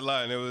of me. I love that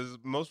line. It was,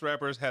 most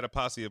rappers had a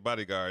posse of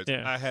bodyguards.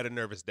 Yeah. I had a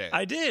nervous dad.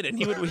 I did, and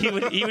he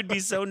would be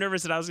so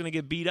nervous that I was going to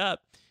get beat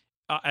up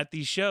at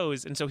these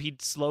shows, and so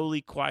he'd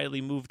slowly, quietly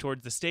move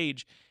towards the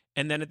stage.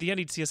 And then at the end,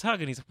 he'd see us hug,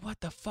 and he's like,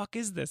 "What the fuck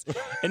is this?"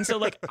 And so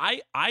like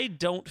I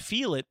don't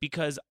feel it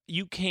because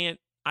you can't.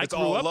 I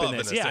grew up in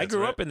this. Yeah, I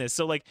grew up in this.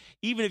 So like,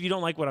 even if you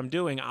don't like what I'm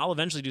doing, I'll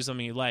eventually do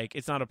something you like.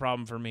 It's not a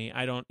problem for me.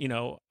 I don't,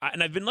 and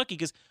I've been lucky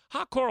because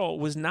Hot Coral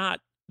was not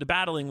the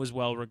battling was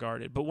well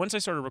regarded. But once I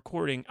started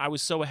recording, I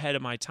was so ahead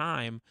of my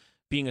time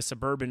being a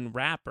suburban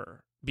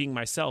rapper, being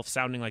myself,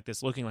 sounding like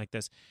this, looking like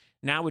this.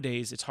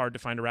 Nowadays, it's hard to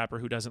find a rapper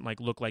who doesn't like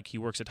look like he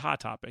works at Hot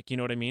Topic. You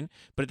know what I mean?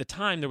 But at the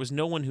time, there was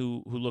no one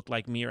who looked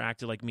like me or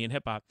acted like me in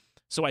hip hop.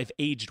 So I've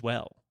aged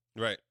well.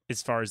 Right.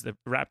 As far as the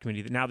rap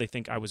community, now they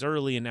think I was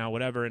early and now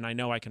whatever, and I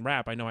know I can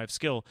rap. I know I have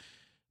skill.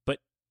 But,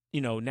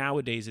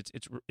 nowadays it's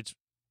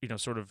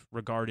sort of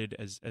regarded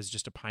as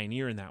just a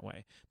pioneer in that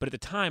way. But at the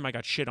time, I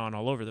got shit on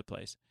all over the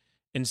place.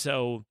 And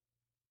so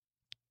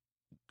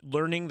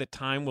learning that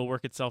time will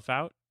work itself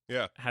out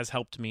has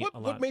helped me a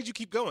lot. What made you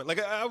keep going?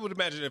 Like, I would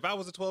imagine if I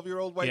was a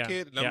 12-year-old white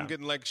kid and I'm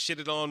getting, like,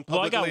 shitted on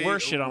publicly. Well, I got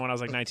worse shit on when I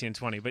was, like, 19 and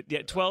 20. But,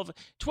 yeah, 12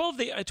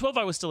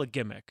 I was still a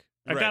gimmick.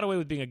 I got away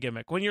with being a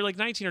gimmick. When you're like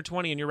 19 or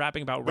 20 and you're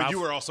rapping about Ralph... But you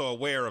were also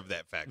aware of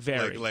that fact.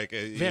 Very.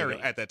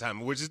 Very. At that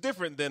time, which is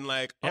different than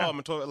like, I'm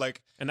a 12...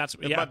 Like, and that's,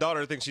 if my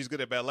daughter thinks she's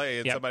good at ballet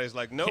and somebody's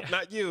like, nope,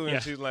 not you.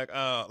 And she's like,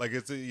 like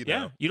it's,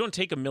 Yeah, you don't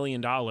take $1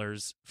 million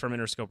from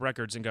Interscope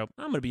Records and go,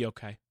 I'm going to be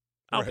okay.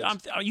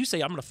 You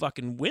say I'm going to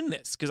fucking win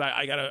this because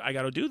I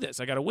gotta do this.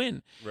 I got to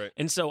win. Right.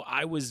 And so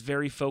I was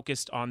very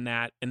focused on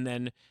that. And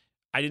then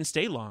I didn't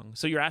stay long.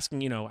 So you're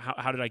asking,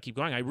 how did I keep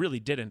going? I really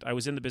didn't. I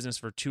was in the business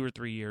for 2 or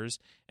 3 years,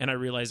 and I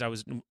realized I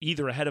was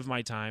either ahead of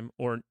my time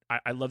or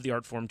I love the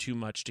art form too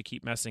much to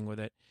keep messing with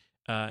it,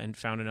 and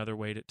found another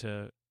way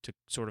to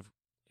sort of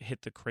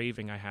hit the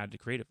craving I had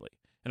creatively.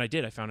 And I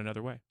did. I found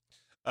another way.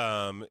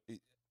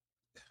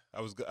 I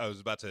was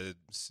about to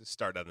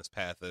start down this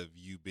path of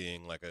you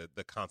being like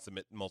the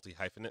consummate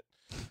multi-hyphenate.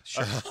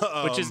 Sure.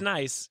 Which is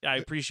nice. I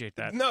appreciate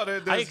that. No,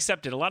 I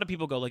accept it. A lot of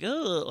people go like,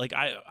 "Ugh," like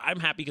I'm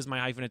happy because my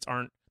hyphenates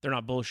they're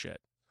not bullshit.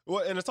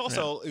 Well, and it's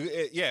also,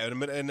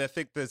 and I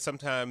think that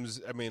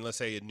sometimes, I mean, let's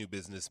say a new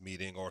business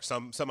meeting or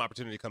some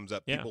opportunity comes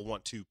up, people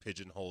want to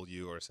pigeonhole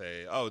you or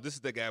say, oh, this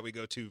is the guy we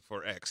go to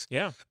for X.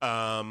 Yeah.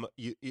 How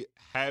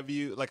do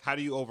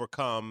you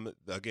overcome,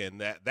 again,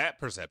 that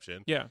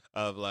perception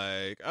of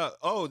like,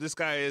 oh, this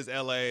guy is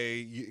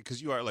LA,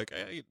 because you are like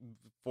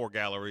 4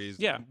 galleries,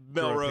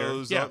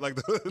 Melrose. Yeah.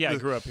 I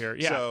grew up here.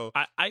 Yeah. So,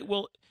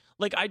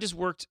 I just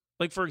worked,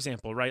 like, for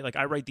example, right? Like,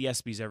 I write the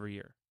ESPYs every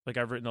year. Like,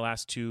 I've written the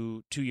last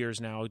two years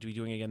now, to be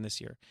doing it again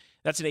this year.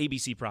 That's an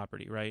ABC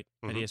property, right?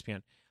 At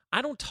ESPN.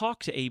 I don't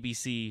talk to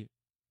ABC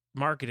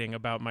marketing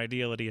about my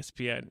deal at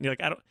ESPN. Like,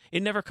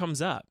 it never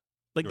comes up.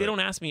 Like, they don't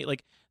ask me,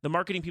 like, the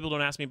marketing people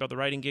don't ask me about the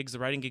writing gigs. The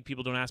writing gig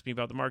people don't ask me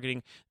about the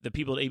marketing. The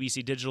people at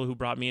ABC Digital who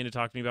brought me in to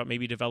talk to me about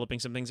maybe developing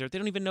some things there, they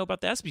don't even know about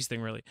the ESPYs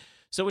thing, really.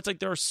 So it's like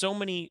there are so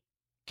many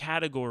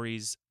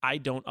categories, I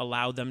don't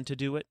allow them to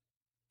do it.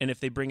 And if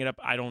they bring it up,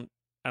 I don't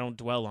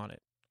dwell on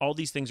it. All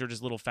these things are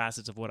just little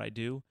facets of what I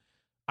do.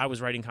 I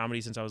was writing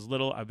comedy since I was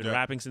little. I've been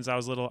rapping since I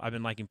was little. I've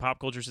been liking pop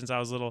culture since I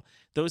was little.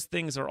 Those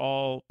things are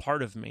all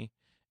part of me.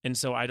 And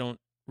so I don't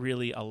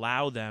really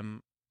allow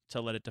them to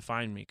let it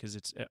define me because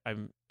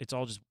it's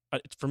all just,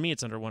 for me,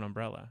 it's under one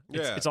umbrella.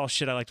 It's all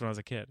shit I liked when I was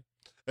a kid.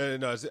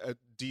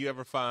 Do you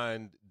ever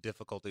find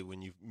difficulty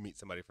when you meet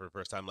somebody for the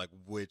first time, like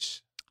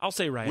I'll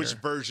say writer. Which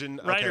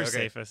version? Writer's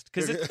safest.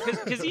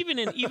 Because even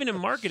in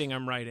marketing,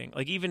 I'm writing.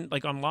 Like, even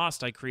like on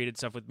Lost, I created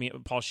stuff with me.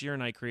 Paul Scheer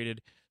and I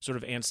created sort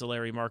of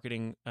ancillary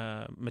marketing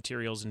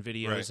materials and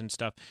videos and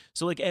stuff.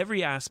 So like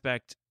every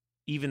aspect,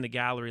 even the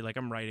gallery, like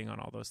I'm writing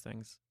on all those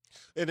things.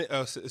 And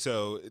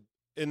so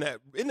in that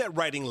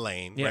writing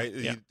lane, right?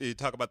 Yeah. You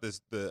talk about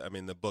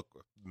the book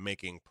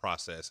making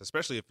process,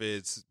 especially if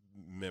it's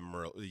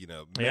memories.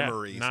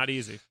 Not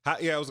easy.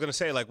 I was gonna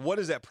say, like, what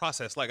is that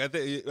process like? I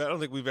don't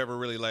think we've ever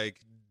really like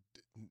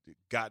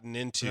gotten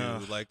into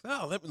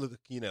let me look.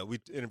 We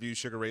interviewed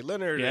Sugar Ray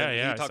Leonard.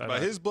 And he talked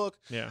about his book.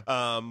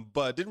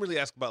 But didn't really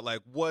ask about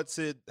like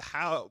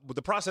how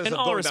the process in of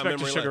all going respect down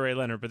memory to Sugar lane. Ray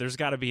Leonard, but there's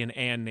got to be an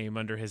 "and" name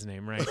under his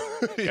name, right?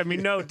 I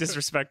mean, no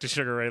disrespect to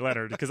Sugar Ray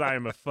Leonard because I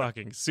am a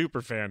fucking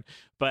super fan,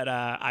 but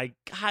I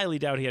highly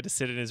doubt he had to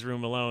sit in his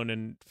room alone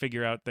and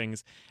figure out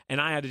things, and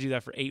I had to do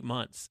that for 8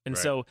 months. And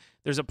so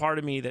there's a part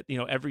of me that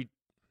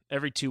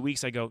every 2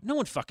 weeks I go, no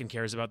one fucking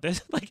cares about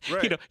this. Like,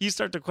 you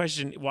start to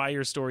question why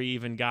your story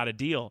even got a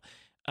deal.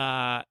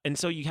 And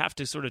so you have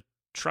to sort of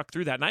truck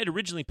through that. And I had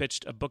originally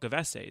pitched a book of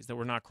essays that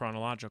were not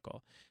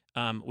chronological,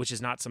 which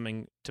is not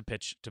something to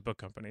pitch to book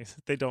companies.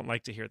 They don't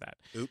like to hear that.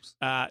 Oops.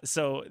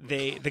 So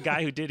the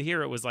guy who did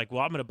hear it was like,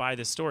 well, I'm going to buy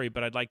this story,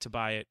 but I'd like to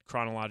buy it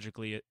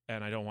chronologically,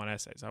 and I don't want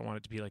essays. I want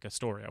it to be like a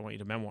story. I want you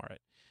to memoir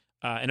it.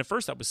 And at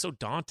first that was so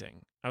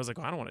daunting. I was like,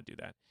 well, I don't want to do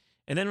that.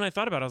 And then when I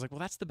thought about it, I was like, well,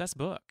 that's the best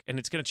book, and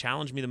it's going to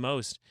challenge me the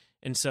most.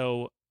 And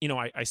so,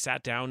 I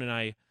sat down and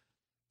I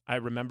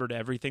remembered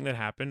everything that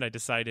happened. I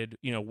decided,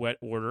 what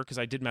order, because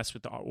I did mess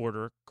with the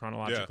order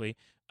chronologically.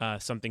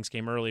 Some things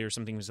came earlier,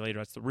 some things later.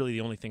 That's really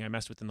the only thing I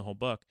messed with in the whole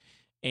book.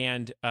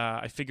 And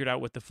I figured out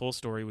what the full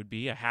story would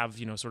be. I have,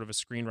 sort of a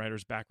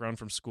screenwriter's background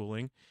from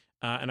schooling,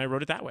 and I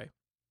wrote it that way.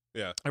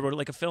 Yeah. I wrote it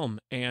like a film.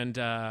 And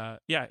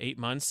 8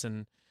 months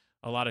and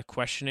a lot of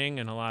questioning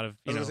and a lot of,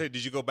 I was going to say,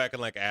 did you go back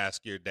and like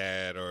ask your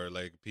dad or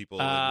like people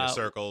in your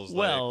circles?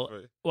 Well,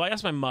 I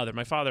asked my mother.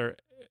 My father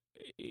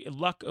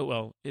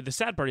well, the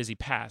sad part is he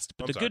passed,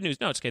 but I'm the sorry. good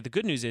news, no, it's okay. The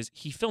good news is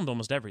he filmed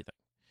almost everything.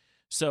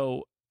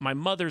 So my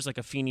mother's like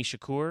a Feeney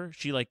Shakur.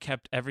 She like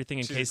kept everything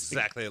in She's case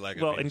exactly like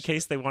a well, Feeney in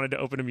case they wanted to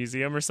open a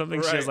museum or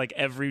something. She Right. has like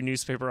every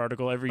newspaper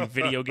article, every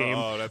video game,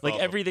 Oh, that's like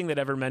awesome. everything that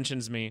ever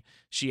mentions me,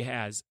 she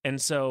has.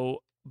 And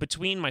so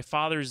between my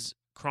father's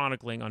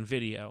chronicling on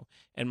video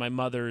and my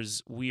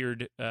mother's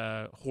weird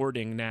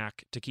hoarding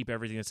knack to keep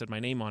everything that said my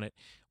name on it,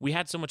 we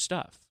had so much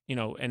stuff,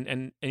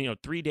 and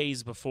 3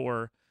 days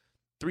before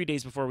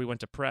we went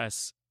to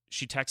press,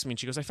 she texts me and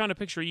she goes, I found a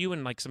picture of you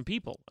and like some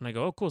people. And I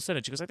go, oh, cool, send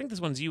it. She goes, I think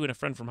this one's you and a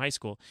friend from high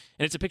school.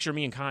 And it's a picture of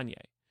me and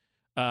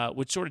Kanye,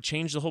 which sort of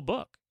changed the whole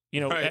book.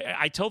 Right.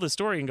 I tell the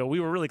story and go, we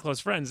were really close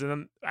friends. And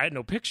then I had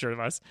no picture of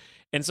us.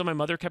 And so my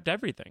mother kept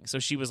everything. So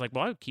she was like,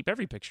 well, I'll keep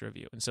every picture of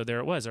you. And so there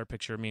it was, our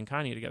picture of me and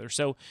Kanye together.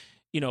 So,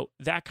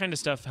 that kind of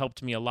stuff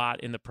helped me a lot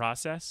in the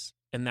process.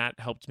 And that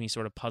helped me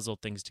sort of puzzle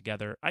things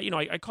together.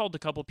 I called a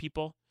couple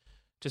people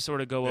to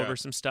sort of go over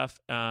some stuff.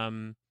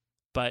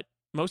 But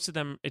most of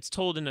them, it's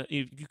told in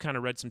you kind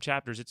of read some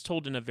chapters, it's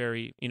told in a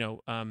very,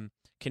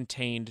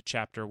 contained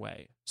chapter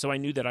way. So I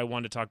knew that I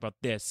wanted to talk about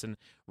this and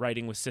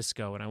writing with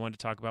Cisco, and I wanted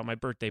to talk about my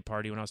birthday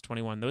party when I was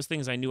 21. Those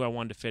things I knew I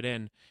wanted to fit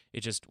in.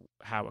 It's just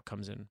how it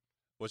comes in.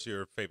 What's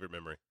your favorite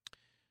memory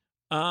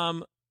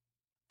From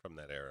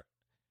that era?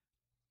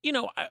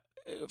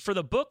 For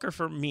the book or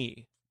for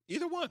me?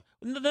 Either one.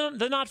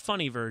 The not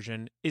funny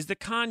version is the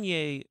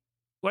Kanye.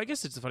 Well, I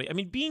guess it's funny. I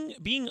mean,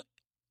 being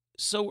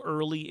so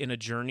early in a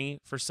journey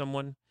for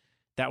someone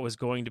that was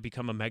going to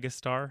become a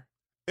megastar.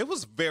 It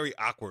was very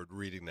awkward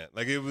reading that.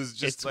 Like it was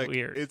just it's like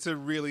weird. It's a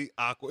really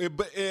awkward,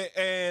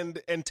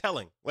 and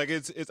telling. Like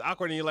it's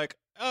awkward, and you're like,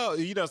 oh,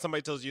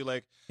 somebody tells you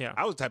like, yeah,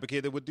 I was the type of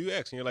kid that would do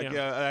X, and you're like,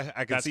 yeah,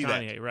 I can That's see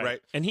Kanye, that,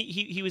 right? And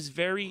he was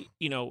very,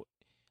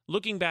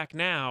 looking back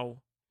now,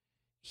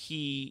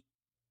 he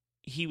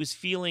was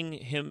feeling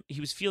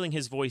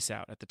his voice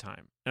out at the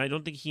time, and I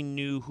don't think he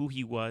knew who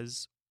he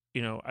was.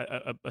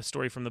 A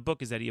story from the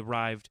book is that he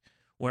arrived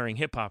wearing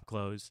hip hop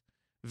clothes,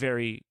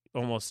 very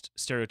almost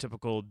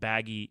stereotypical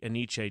baggy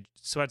Aniche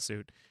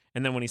sweatsuit.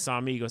 And then when he saw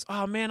me, he goes,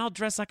 oh man, I'll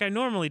dress like I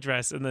normally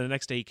dress. And then the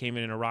next day he came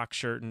in a rock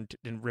shirt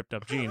and ripped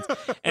up jeans.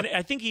 And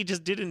I think he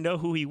just didn't know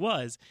who he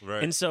was.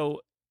 Right. And so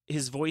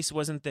his voice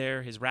wasn't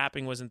there, his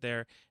rapping wasn't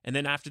there. And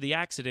then after the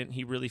accident,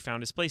 he really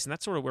found his place. And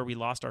that's sort of where we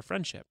lost our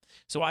friendship.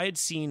 So I had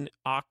seen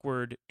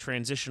awkward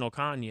transitional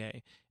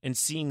Kanye, and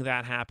seeing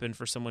that happen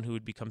for someone who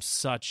had become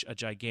such a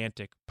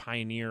gigantic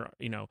pioneer,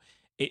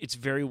 it's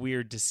very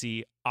weird to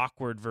see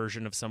awkward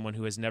version of someone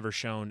who has never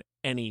shown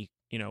any,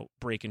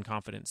 break in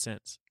confidence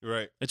since.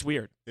 Right. It's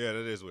weird. Yeah,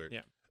 that is weird.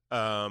 Yeah.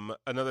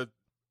 Another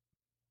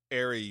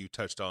area you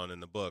touched on in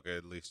the book,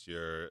 at least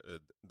your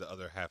the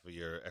other half of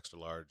your extra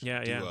large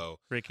duo,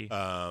 Ricky.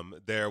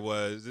 There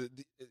was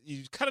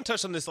you kind of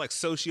touched on this like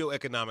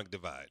socioeconomic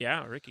divide.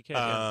 Yeah, Ricky Kid.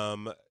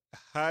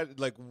 How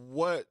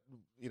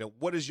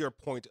what is your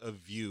point of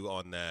view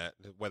on that?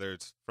 Whether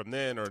it's from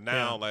then or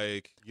now,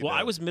 I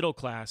was middle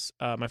class.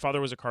 My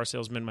father was a car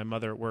salesman. My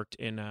mother worked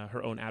in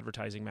her own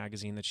advertising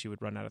magazine that she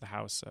would run out of the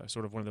house,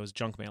 sort of one of those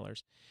junk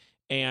mailers.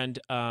 And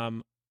I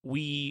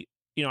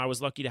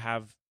was lucky to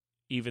have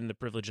even the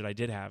privilege that I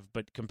did have,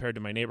 but compared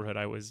to my neighborhood,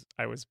 I was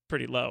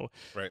pretty low.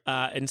 Right.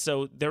 And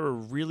so there were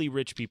really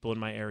rich people in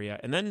my area,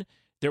 and then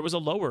there was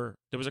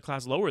a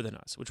class lower than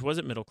us, which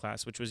wasn't middle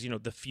class, which was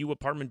the few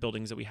apartment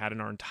buildings that we had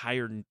in our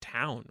entire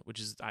town,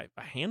 which is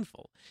a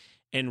handful.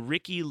 And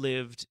Ricky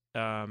lived.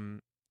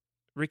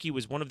 Ricky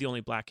was one of the only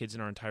black kids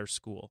in our entire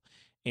school,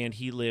 and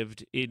he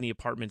lived in the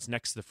apartments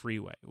next to the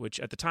freeway, which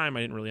at the time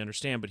I didn't really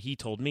understand, but he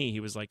told me, he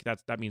was like,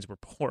 that means we're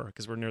poor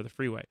because we're near the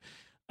freeway.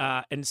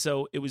 And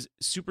so it was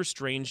super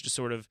strange to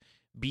sort of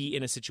be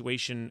in a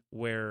situation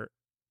where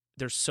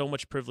there's so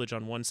much privilege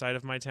on one side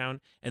of my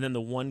town, and then the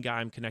one guy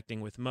I'm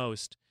connecting with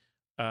most,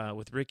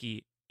 with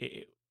Ricky,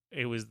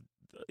 it was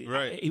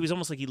right. He was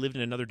almost like he lived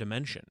in another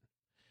dimension.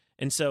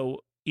 And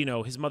so,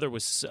 his mother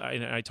was,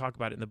 and I talk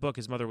about it in the book,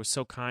 his mother was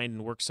so kind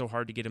and worked so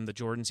hard to get him the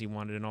Jordans he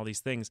wanted and all these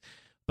things,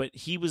 but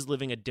he was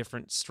living a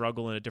different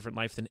struggle and a different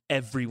life than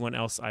everyone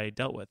else I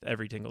dealt with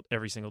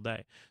every single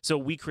day. So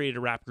we created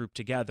a rap group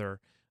together.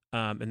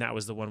 And that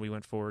was the one we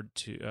went forward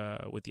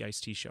to with the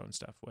Ice-T show and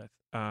stuff with.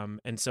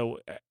 And so,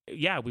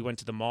 we went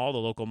to the mall, the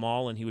local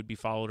mall, and he would be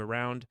followed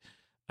around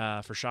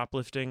for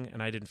shoplifting.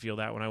 And I didn't feel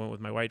that when I went with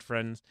my white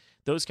friends.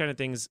 Those kind of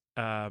things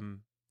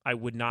I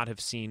would not have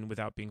seen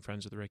without being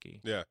friends with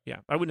Ricky. Yeah. Yeah,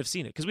 I wouldn't have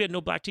seen it because we had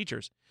no black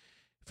teachers.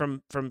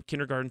 From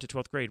kindergarten to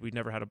 12th grade, we'd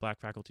never had a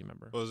black faculty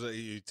member. What was it?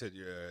 You said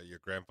your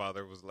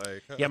grandfather was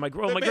like... Yeah, my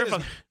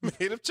grandfather...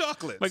 made of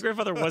chocolates. My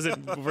grandfather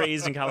wasn't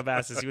raised in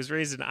Calabasas. He was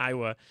raised in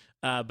Iowa,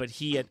 but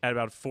he, at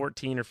about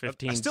 14 or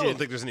 15... I still don't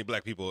think there's any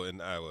black people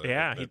in Iowa.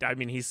 Yeah,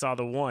 he saw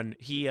the one.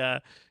 He...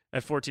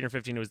 At 14 or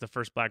 15, it was the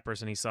first black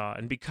person he saw.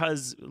 And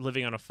because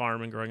living on a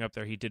farm and growing up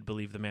there, he did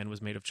believe the man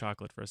was made of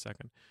chocolate for a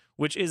second,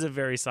 which is a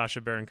very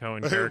Sacha Baron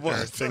Cohen character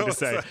thing to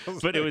say.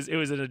 But it was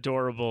an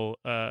adorable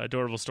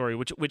story,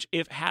 which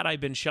if had I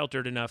been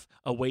sheltered enough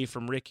away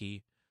from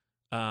Ricky,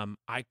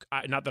 I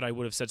not that I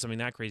would have said something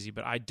that crazy,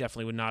 but I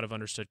definitely would not have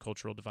understood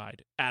cultural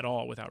divide at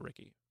all without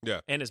Ricky.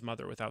 Yeah. And his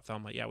mother, without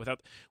Thelma. Yeah,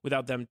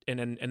 without them,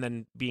 and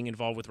then being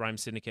involved with Rhyme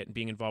Syndicate and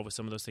being involved with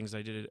some of those things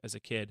I did as a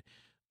kid.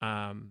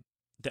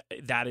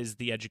 That is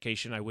the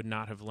education I would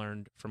not have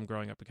learned from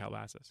growing up in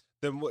Calabasas.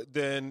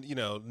 Then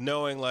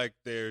knowing like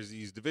there's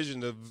these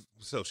divisions of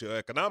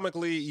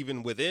socioeconomically,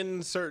 even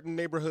within certain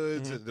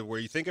neighborhoods where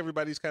you think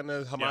everybody's kind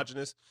of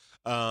homogenous.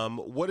 Yeah.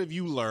 What have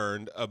you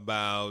learned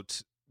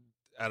about,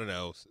 I don't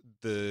know,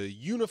 the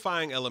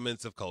unifying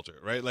elements of culture,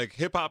 right? Like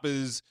hip hop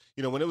is,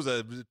 when it was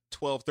a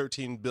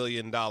 $12-13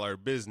 billion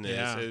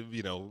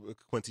business,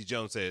 Quincy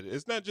Jones said,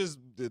 it's not just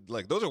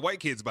like those are white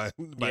kids buying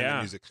the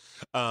music.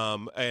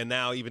 And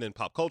now even in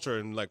pop culture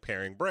and like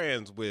pairing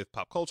brands with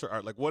pop culture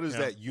art, like what is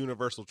that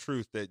universal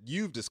truth that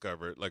you've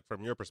discovered, like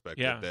from your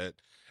perspective,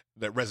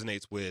 that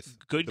resonates with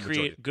good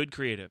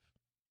creative?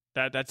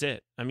 That's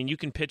it. I mean, you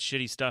can pitch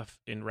shitty stuff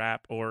in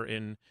rap or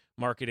in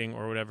marketing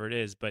or whatever it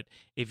is, but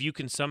if you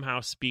can somehow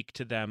speak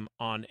to them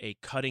on a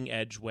cutting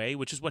edge way,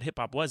 which is what hip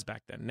hop was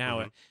back then.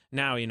 Now,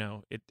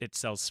 it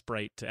sells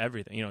Sprite to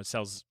everything. It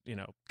sells,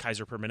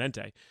 Kaiser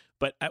Permanente.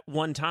 But at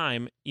one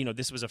time,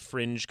 this was a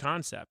fringe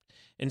concept.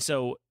 And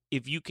so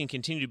if you can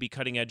continue to be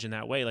cutting edge in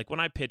that way, like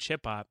when I pitch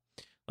hip hop,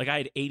 like I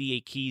had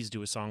 88 Keys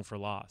do a song for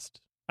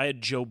Lost. I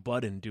had Joe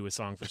Budden do a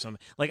song for something.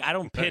 Like I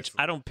don't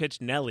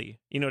pitch Nelly.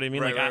 You know what I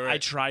mean? Right, like right. I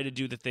try to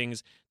do the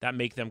things that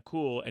make them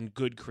cool and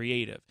good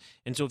creative.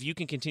 And so if you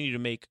can continue to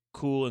make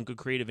cool and good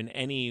creative in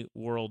any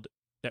world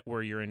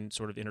where you're in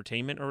sort of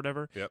entertainment or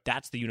whatever,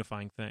 that's the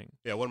unifying thing.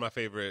 Yeah, one of my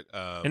favorite.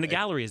 And the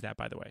gallery is that,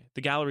 by the way.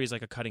 The gallery is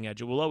like a cutting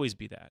edge. It will always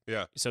be that.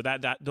 Yeah. So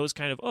that those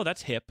kind of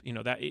that's hip. You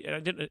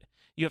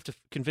have to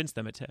convince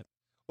them it's hip.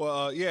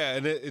 Well, yeah,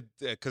 and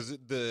because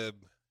the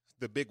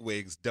big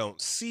wigs don't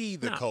see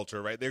the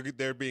culture, right?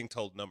 They're being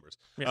told numbers.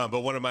 Yeah. But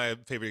one of my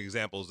favorite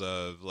examples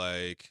of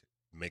like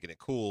making it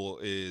cool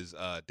is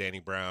Danny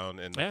Brown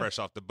and Fresh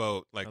Off the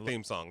Boat, like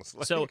theme songs.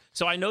 So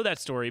I know that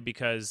story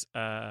because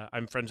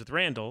I'm friends with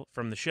Randall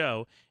from the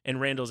show, and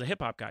Randall's a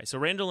hip hop guy. So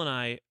Randall and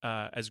I,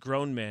 as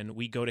grown men,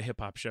 we go to hip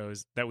hop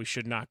shows that we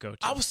should not go to.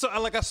 I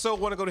so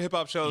want to go to hip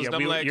hop shows. Yeah,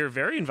 and you're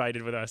very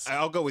invited with us.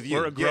 I'll go with you.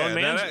 We're a grown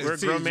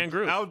man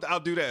group. I'll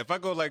do that if I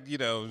go like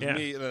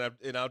me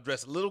and I'll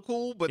dress a little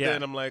cool, but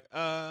then I'm like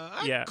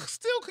I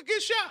still could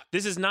get shot.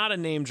 This is not a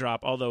name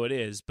drop, although it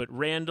is. But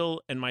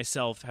Randall and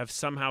myself have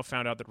somehow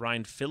found out that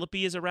Ryan Phillippe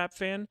is a rap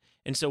fan,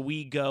 and so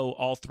we go,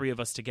 all three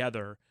of us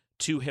together,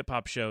 to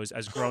hip-hop shows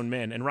as grown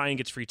men, and Ryan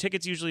gets free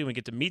tickets usually, and we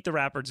get to meet the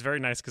rapper. It's very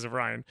nice because of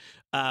Ryan,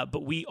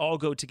 but we all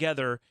go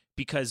together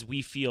because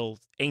we feel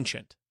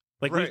ancient.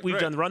 Like we've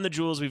done Run the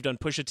Jewels, we've done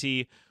Pusha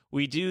T,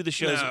 we do the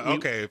shows.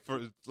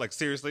 For like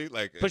seriously,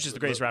 like Push is the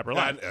greatest rapper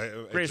alive,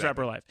 greatest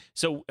rapper alive.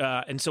 So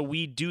and so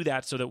we do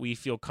that so that we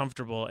feel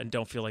comfortable and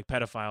don't feel like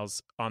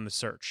pedophiles on the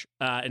search.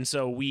 And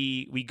so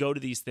we go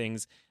to these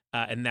things,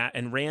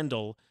 and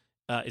Randall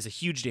is a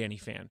huge Danny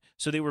fan.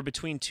 So they were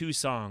between two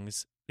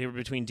songs. They were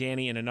between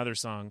Danny and another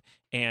song,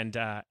 and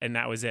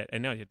that was it.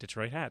 And no, you have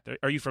Detroit hat.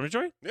 Are you from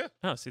Detroit? Yeah.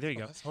 Oh, see, there you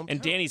go. And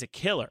Danny's a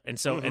killer. And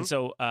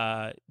so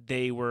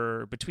they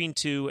were between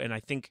two, and I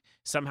think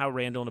somehow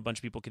Randall and a bunch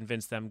of people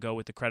convinced them go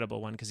with the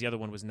credible one because the other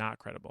one was not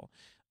credible.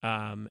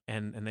 And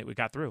we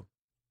got through.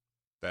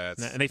 And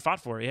they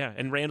fought for it, yeah.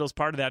 And Randall's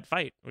part of that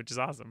fight, which is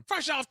awesome.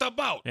 Fresh off the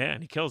boat. Yeah,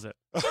 and he kills it.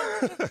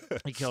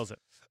 He kills it.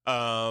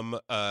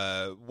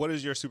 What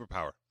is your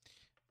superpower?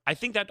 I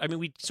think that,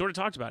 we sort of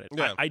talked about it.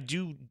 Yeah. I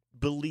do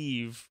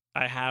believe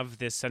I have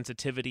this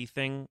sensitivity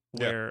thing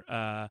where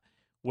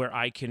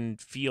I can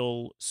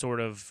feel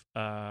sort of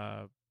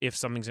if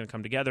something's going to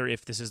come together,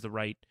 if this is the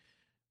right,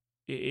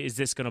 is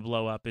this going to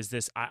blow up? Is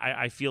this,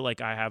 I feel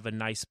like I have a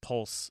nice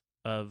pulse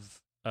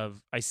of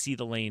I see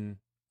the lane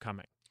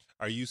coming.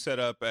 Are you set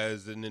up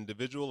as an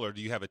individual, or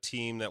do you have a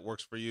team that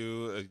works for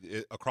you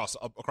across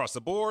the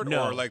board,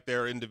 No. or like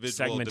they're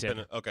individual Segmented.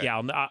 dependent? Okay.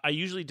 Yeah, I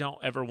usually don't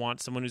ever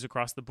want someone who's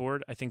across the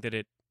board. I think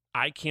that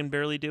I can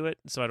barely do it,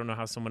 so I don't know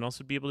how someone else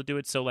would be able to do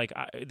it. So like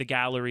the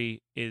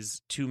gallery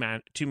is two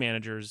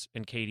managers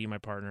and Katie, my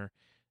partner.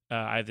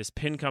 I have this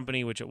pin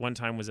company, which at one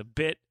time was a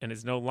bit and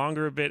is no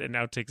longer a bit and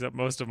now takes up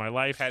most of my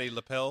life. Patty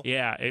LaPel?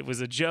 Yeah, it was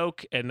a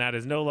joke, and that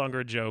is no longer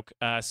a joke.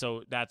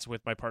 So that's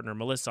with my partner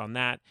Melissa on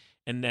that.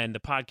 And then the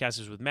podcast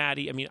is with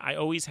Maddie. I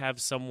always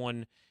have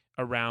someone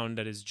around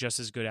that is just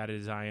as good at it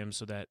as I am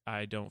so that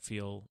I don't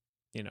feel,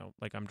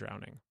 like I'm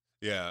drowning.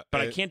 Yeah.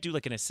 But I can't do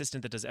like an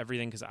assistant that does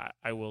everything because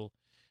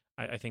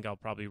I think I'll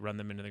probably run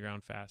them into the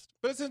ground fast.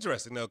 But it's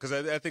interesting though, because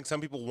I think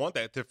some people want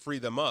that to free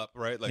them up,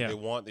 right? Like they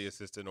want the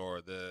assistant or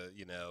the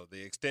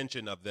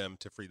extension of them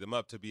to free them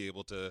up to be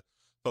able to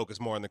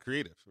focus more on the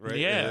creative, right?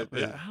 Yeah,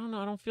 I don't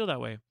know. I don't feel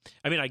that way.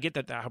 I get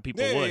that how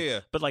people would. Yeah.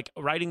 But like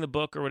writing the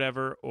book or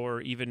whatever,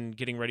 or even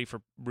getting ready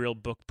for real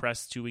book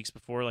press 2 weeks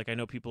before, like I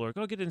know people are like,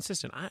 oh, get an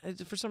assistant.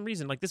 For some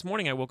reason, like this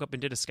morning I woke up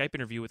and did a Skype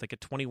interview with like a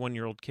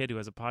 21-year-old kid who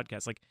has a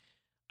podcast. Like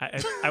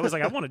I was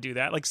like, I want to do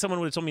that. Like someone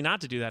would have told me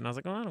not to do that. And I was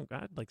like, oh,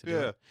 I'd like to do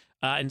it.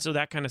 And so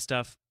that kind of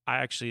stuff, I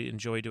actually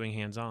enjoy doing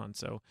hands-on.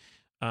 So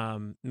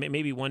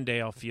Maybe one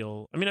day I'll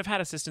feel. I mean, I've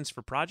had assistants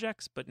for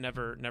projects, but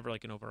never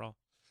like an overall.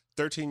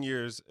 13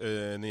 years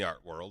in the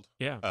art world.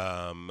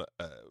 Yeah.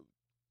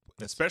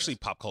 Especially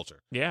pop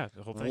culture. Yeah,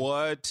 the whole thing.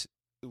 What's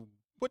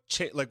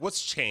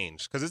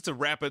changed? Because it's a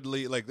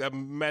rapidly, like, I'm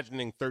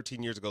imagining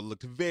 13 years ago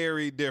looked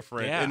very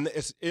different. Yeah. And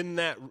it's in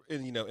that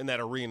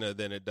arena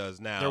than it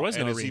does now. There was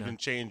no and it's arena. even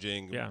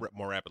changing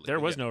more rapidly. There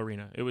was no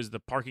arena. It was the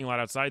parking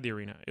lot outside the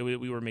arena.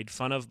 We were made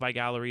fun of by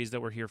galleries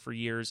that were here for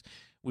years.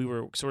 We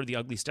were sort of the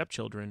ugly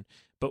stepchildren.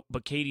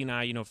 But Katie and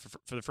I,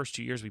 for the first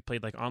 2 years, we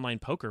played like online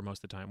poker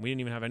most of the time. We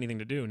didn't even have anything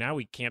to do. Now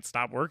we can't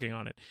stop working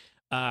on it.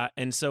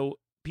 And so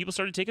people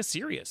started to take us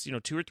serious,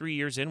 2 or 3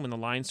 years in, when the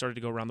line started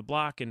to go around the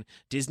block and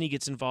Disney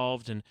gets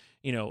involved. And,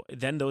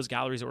 then those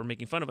galleries that were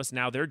making fun of us,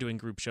 now they're doing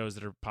group shows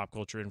that are pop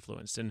culture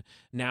influenced. And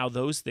now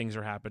those things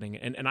are happening.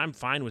 And I'm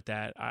fine with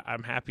that.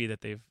 I'm happy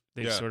that they've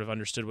sort of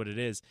understood what it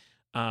is.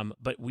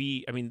 But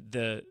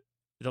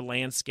the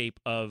landscape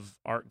of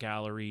art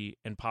gallery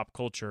and pop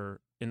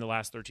culture in the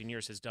last 13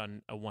 years has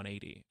done a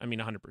 180. I mean,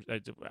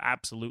 100%,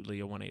 absolutely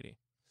a 180.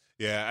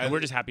 Yeah. And we're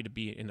just happy to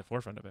be in the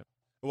forefront of it.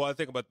 Well, I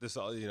think about this,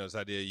 this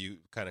idea you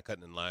kind of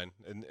cutting in line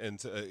and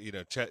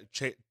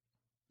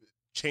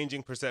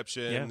changing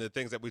perception, the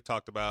things that we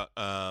talked about,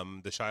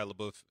 the Shia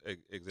LaBeouf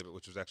exhibit,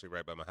 which was actually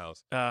right by my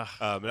house.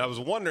 And I was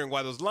wondering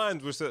why those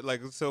lines were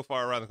so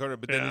far around the corner.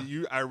 But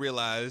then I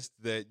realized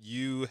that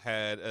you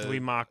had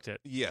we mocked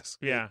it. Yes.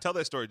 Yeah. Tell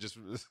that story just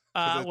because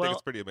I think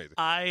it's pretty amazing.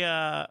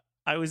 I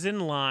was in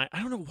line. I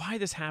don't know why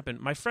this happened.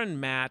 My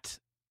friend Matt,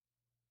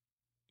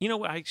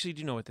 I actually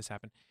do know what this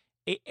happened.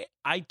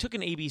 I took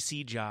an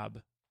ABC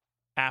job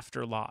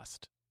after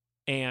Lost,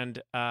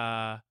 and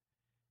I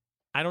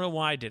don't know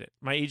why I did it.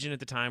 My agent at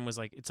the time was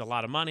like, it's a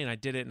lot of money, and I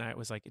did it, and I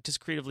was like, it just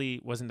creatively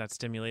wasn't that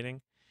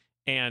stimulating.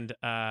 And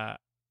then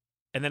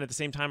at the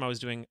same time, I was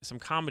doing some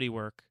comedy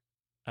work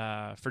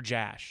for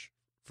Jash,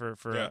 for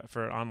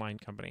an online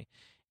company.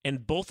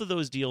 And both of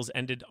those deals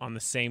ended on the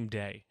same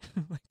day.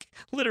 Like,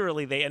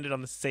 literally, they ended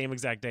on the same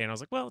exact day. And I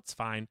was like, well, it's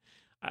fine.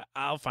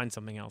 I'll find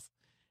something else.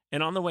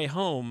 And on the way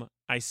home,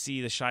 I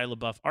see the Shia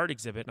LaBeouf art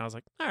exhibit, and I was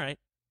like, all right.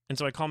 And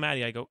so I call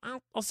Maddie. I go,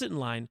 I'll sit in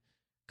line.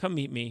 Come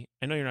meet me.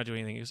 I know you're not doing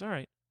anything. He goes, all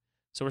right.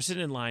 So we're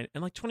sitting in line,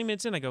 and like 20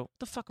 minutes in, I go, what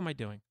the fuck am I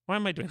doing? Why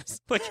am I doing this?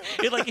 Like,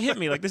 it hit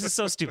me. Like, this is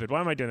so stupid. Why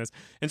am I doing this?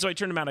 And so I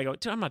turn to Matt. I go,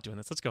 dude, I'm not doing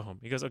this. Let's go home.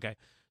 He goes, okay.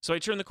 So I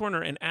turn the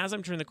corner, and as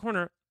I'm turning the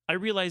corner, I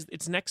realize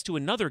it's next to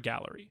another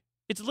gallery.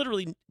 It's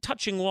literally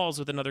touching walls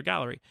with another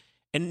gallery,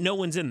 and no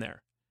one's in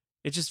there.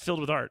 It's just filled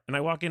with art. And I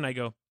walk in, I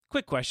go,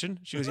 quick question.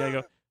 She goes, yeah. I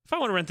go, if I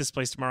want to rent this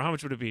place tomorrow, how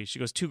much would it be? She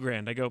goes,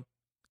 $2,000. I go,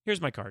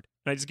 here's my card.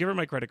 And I just give her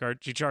my credit card.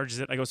 She charges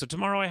it. I go, so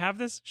tomorrow I have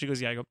this? She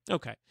goes, yeah. I go,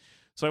 okay.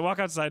 So I walk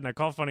outside and I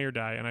call Funny or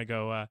Die, and I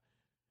go,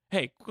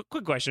 hey,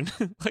 quick question.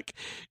 Like,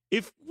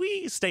 if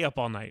we stay up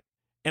all night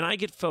and I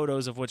get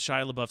photos of what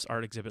Shia LaBeouf's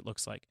art exhibit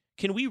looks like,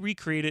 can we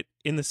recreate it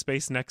in the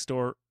space next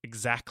door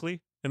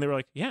exactly? And they were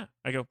like, yeah.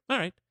 I go, all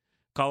right.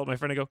 Call up my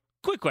friend. I go,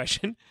 quick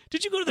question.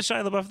 Did you go to the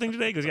Shia LaBeouf thing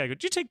today? He goes, yeah. I go,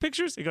 did you take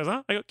pictures? He goes,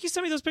 huh? I go, can you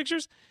send me those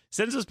pictures?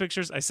 Sends those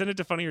pictures. I send it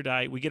to Funny or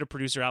Die. We get a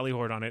producer, Ali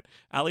Horde, on it.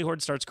 Ali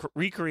Horde starts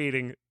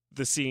recreating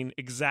the scene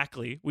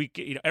exactly.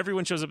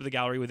 Everyone shows up at the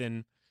gallery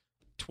within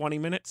 20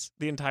 minutes.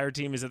 The entire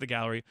team is at the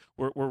gallery.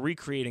 We're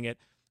recreating it.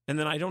 And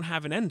then I don't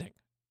have an ending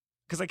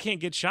because I can't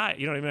get Shia.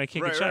 You know what I mean? I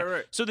can't get Shia.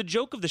 Right. So the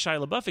joke of the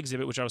Shia LaBeouf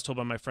exhibit, which I was told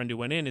by my friend who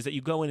went in, is that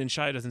you go in and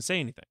Shia doesn't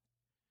say anything.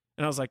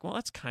 And I was like, well,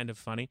 that's kind of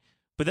funny.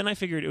 But then I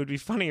figured it would be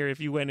funnier if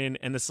you went in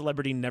and the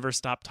celebrity never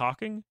stopped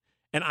talking.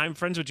 And I'm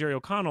friends with Jerry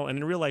O'Connell, and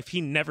in real life,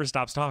 he never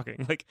stops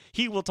talking. Like,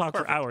 he will talk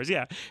for hours.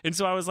 Yeah. And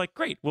so I was like,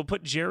 great, we'll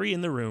put Jerry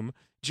in the room.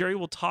 Jerry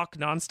will talk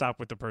nonstop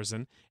with the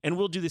person, and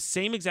we'll do the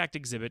same exact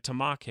exhibit to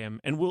mock him,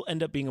 and we'll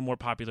end up being a more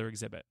popular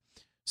exhibit.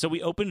 So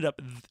we opened it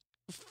up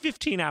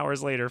 15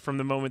 hours later from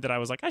the moment that I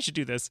was like, I should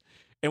do this.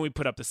 And we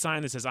put up the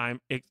sign that says,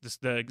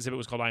 the exhibit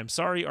was called I Am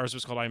Sorry. Ours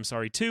was called I Am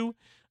Sorry Too.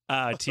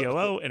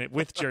 TOO, and it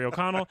with Jerry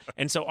O'Connell.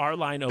 And so our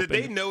line opened.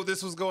 Did they know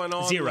this was going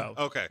on? Zero.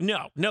 Okay.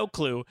 No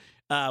clue.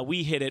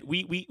 We hit it.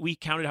 We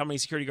counted how many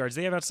security guards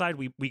they have outside.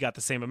 We got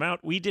the same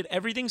amount. We did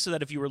everything so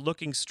that if you were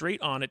looking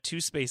straight on at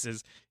two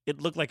spaces,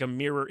 it looked like a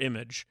mirror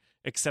image,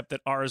 except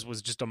that ours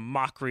was just a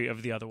mockery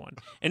of the other one.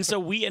 And so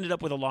we ended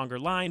up with a longer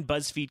line.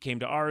 BuzzFeed came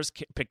to ours,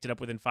 picked it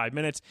up within 5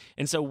 minutes.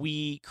 And so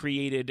we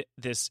created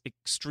this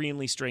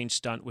extremely strange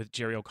stunt with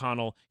Jerry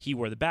O'Connell. He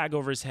wore the bag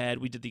over his head.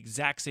 We did the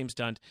exact same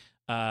stunt.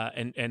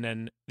 And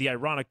then the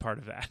ironic part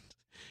of that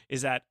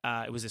is that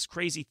it was this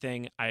crazy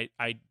thing. I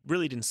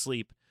really didn't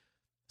sleep.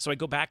 So I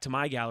go back to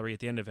my gallery at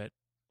the end of it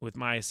with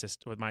my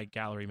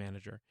gallery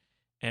manager.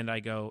 And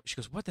I go, she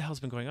goes, what the hell's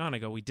been going on? I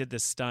go, we did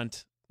this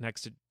stunt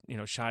next to,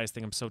 Shia's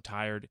thing. I'm so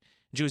tired.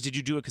 And she goes, did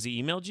you do it because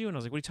he emailed you? And I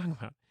was like, what are you talking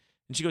about?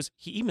 And she goes,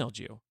 he emailed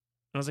you.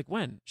 And I was like,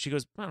 when? She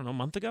goes, I don't know, a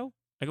month ago.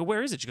 I go,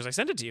 where is it? She goes, I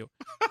sent it to you.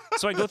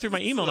 So I go through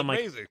my email and I'm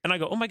like, and I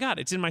go, oh my God,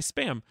 it's in my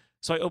spam.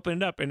 So I open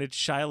it up and it's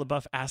Shia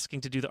LaBeouf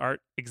asking to do the art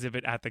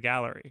exhibit at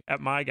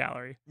my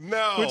gallery.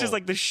 No. Which is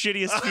like the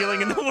shittiest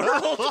feeling in the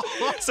world.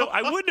 So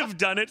I wouldn't have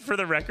done it for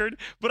the record,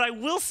 but I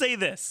will say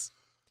this.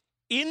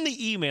 In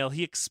the email,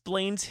 he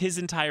explains his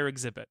entire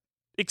exhibit.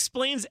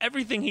 explains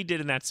everything he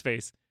did in that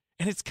space,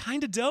 and it's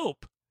kind of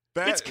dope.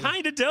 It's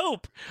kind of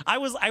dope.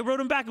 I wrote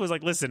him back and was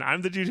like, listen,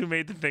 I'm the dude who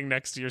made the thing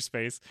next to your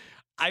space.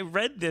 I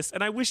read this,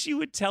 and I wish you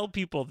would tell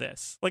people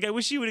this. Like, I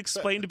wish you would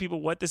explain to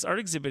people what this art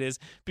exhibit is,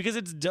 because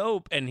it's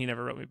dope. And he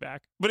never wrote me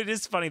back. But it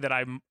is funny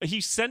that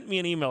he sent me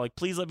an email like,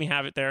 please let me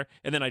have it there.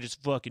 And then I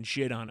just fucking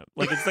shit on him.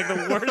 Like, it's like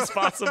the worst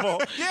possible.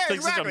 Yeah, it's like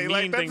exactly. such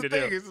a mean thing to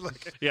do. It's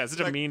like, Yeah,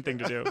 such a mean thing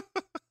to do.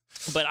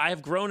 But I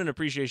have grown in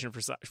appreciation for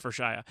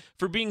Shia,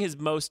 for being his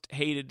most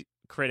hated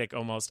critic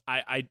almost.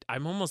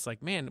 I'm almost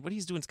like, man, what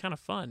he's doing is kind of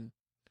fun.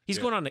 He's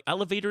going on the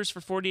elevators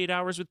for 48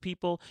 hours with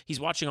people. He's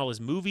watching all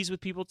his movies with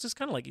people. It's just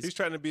kind of like he's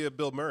trying to be a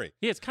Bill Murray.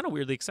 Yeah, it's kind of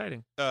weirdly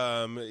exciting.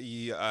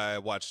 I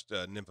watched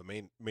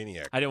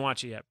Nymphomaniac. I didn't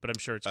watch it yet, but I'm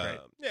sure it's great.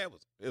 Yeah,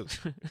 it was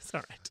it's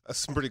all right.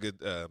 Some pretty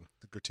good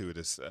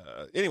gratuitous.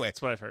 Anyway,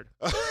 that's what I've heard.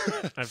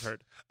 I've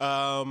heard.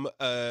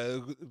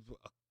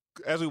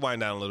 As we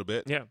wind down a little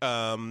bit,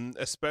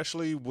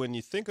 especially when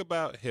you think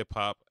about hip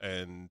hop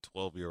and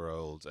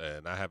 12-year-olds,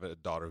 and I have a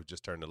daughter who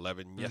just turned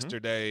 11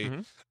 yesterday,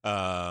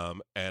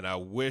 and I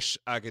wish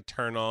I could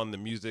turn on the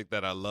music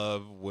that I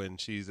love when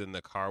she's in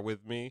the car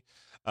with me.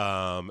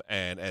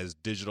 And as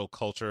digital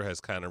culture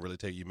has kind of really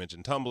taken, you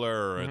mentioned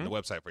Tumblr and the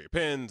website for your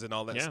pins and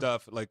all that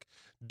stuff. Like,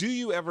 do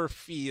you ever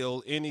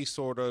feel any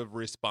sort of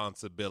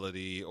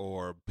responsibility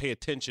or pay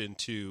attention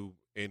to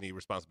any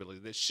responsibility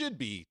that should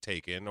be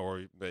taken,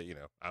 or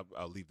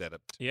I'll leave that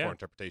up for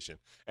interpretation?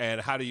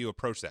 And how do you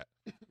approach that?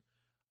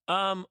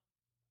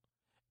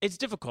 It's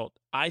difficult.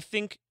 I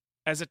think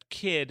as a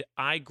kid,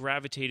 I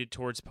gravitated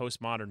towards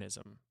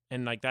postmodernism,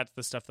 and like that's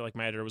the stuff that like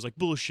my editor was like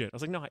bullshit. I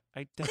was like, no,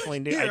 I definitely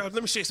knew. Let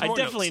me shake some more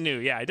definitely notes. knew.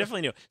 Yeah, I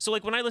definitely knew. So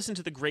like when I listened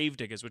to the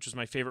Gravediggers, which was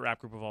my favorite rap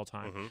group of all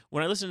time,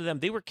 when I listened to them,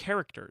 they were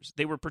characters.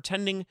 They were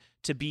pretending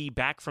to be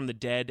back from the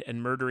dead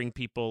and murdering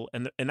people,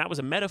 and that was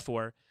a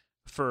metaphor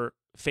for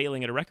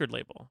failing at a record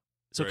label.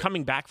 So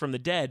coming back from the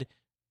dead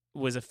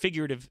was a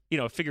figure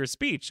of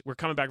speech. We're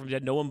coming back from the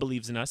dead. No one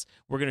believes in us.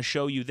 We're going to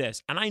show you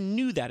this. And I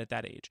knew that at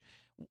that age.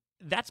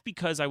 That's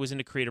because I was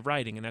into creative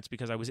writing, and that's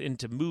because I was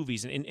into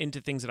movies and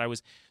into things that I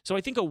was. So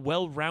I think a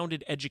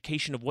well-rounded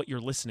education of what you're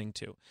listening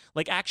to.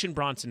 Like Action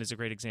Bronson is a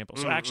great example.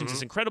 So Action's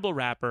this incredible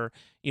rapper.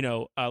 A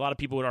lot of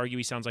people would argue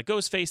he sounds like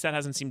Ghostface. That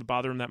hasn't seemed to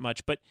bother him that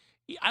much. But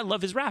I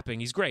love his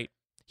rapping. He's great.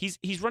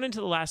 He's run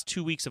into the last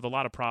 2 weeks of a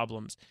lot of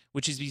problems,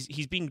 which is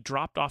he's being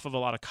dropped off of a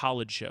lot of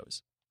college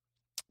shows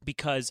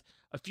because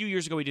a few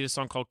years ago he did a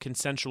song called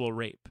Consensual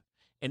Rape,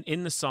 and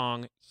in the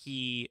song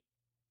he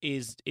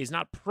is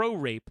not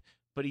pro-rape,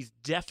 but he's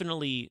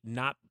definitely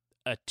not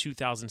a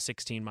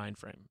 2016 mind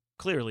frame.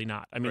 Clearly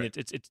not. I mean,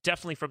 it's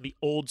definitely from the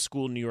old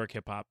school New York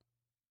hip hop,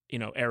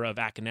 era of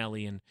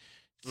Akinelli and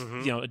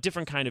a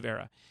different kind of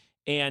era.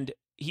 And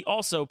he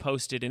also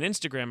posted an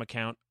Instagram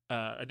account.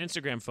 An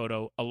Instagram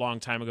photo a long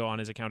time ago on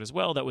his account as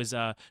well that was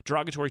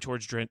derogatory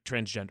towards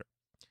transgender.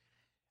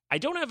 I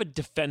don't have a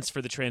defense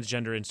for the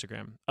transgender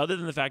Instagram, other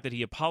than the fact that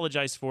he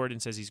apologized for it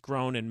and says he's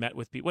grown and met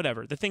with people,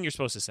 whatever, the thing you're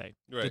supposed to say,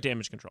 the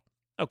damage control.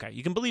 Okay,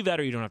 you can believe that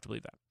or you don't have to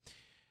believe that.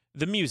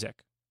 The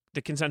music,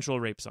 the consensual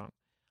rape song.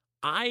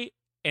 And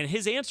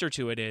his answer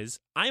to it is,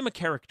 I'm a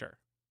character.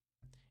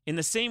 In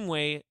the same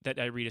way that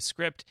I read a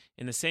script,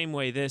 in the same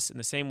way this, in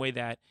the same way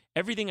that,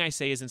 everything I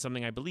say isn't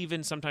something I believe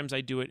in. Sometimes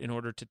I do it in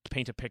order to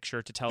paint a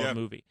picture, to tell a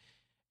movie.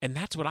 And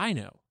that's what I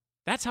know.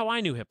 That's how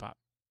I knew hip-hop.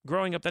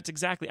 Growing up, I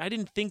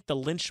didn't think the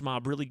lynch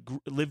mob really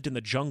lived in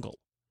the jungle.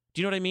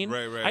 Do you know what I mean?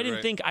 Right. I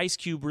didn't think Ice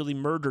Cube really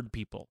murdered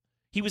people.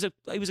 He was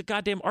a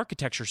goddamn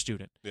architecture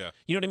student. Yeah.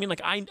 You know what I mean?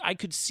 Like, I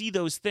could see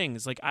those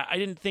things. Like, I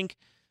didn't think...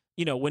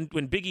 when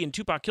Biggie and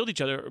Tupac killed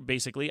each other,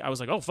 basically, I was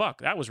like, "Oh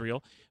fuck, that was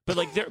real." But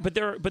like,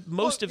 but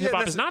most of hip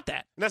hop is not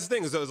that. And that's the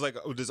thing. Is it's like,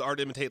 does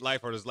art imitate life,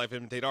 or does life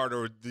imitate art,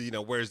 or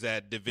where's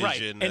that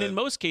division? Right. And in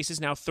most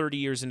cases, now 30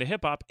 years into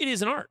hip hop, it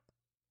is an art.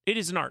 It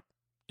is an art.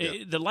 Yeah.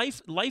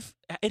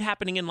 It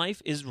happening in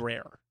life is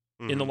rare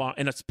in the law,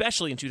 and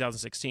especially in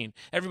 2016,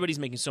 everybody's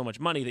making so much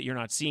money that you're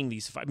not seeing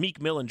these.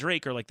 Meek Mill and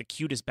Drake are like the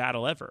cutest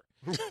battle ever.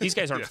 These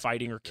guys aren't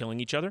fighting or killing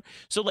each other.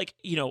 So like,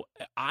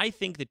 I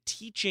think that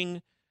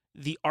teaching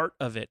the art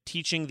of it,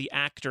 teaching the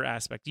actor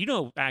aspect.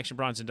 Action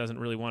Bronson doesn't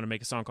really want to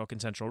make a song called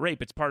Consensual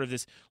Rape. It's part of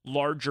this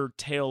larger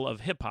tale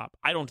of hip-hop.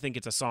 I don't think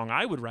it's a song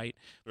I would write,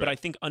 but I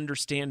think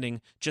understanding,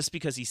 just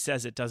because he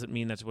says it doesn't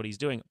mean that's what he's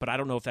doing. But I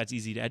don't know if that's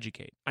easy to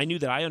educate. I knew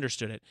that I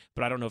understood it,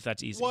 but I don't know if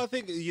that's easy. Well, I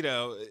think,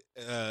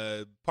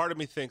 part of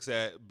me thinks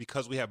that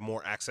because we have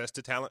more access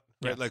to talent,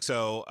 right? Like,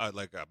 so, I'm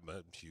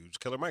a huge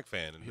Killer Mike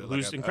fan. And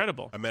who's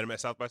incredible. I met him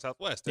at South by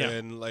Southwest, Yeah.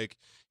 and like,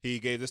 he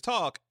gave this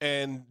talk,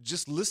 and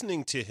just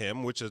listening to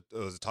him, which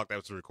was a talk that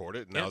was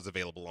recorded and now is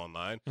available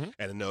online,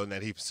 and knowing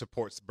that he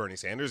supports Bernie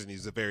Sanders and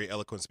he's a very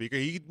eloquent speaker. I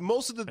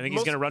think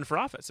he's going to run for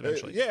office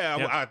eventually.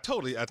 I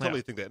totally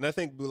think that, and I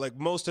think like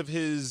most of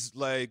his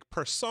like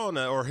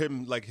persona, or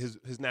him like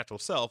his natural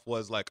self,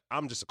 was like,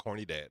 I'm just a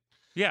corny dad.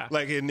 Yeah.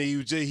 Like, and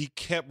he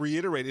kept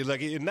reiterating,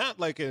 like, not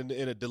like in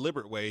a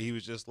deliberate way. He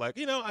was just like,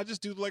 I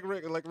just do like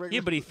regular.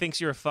 Yeah, but he thinks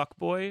you're a fuck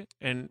boy,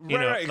 and you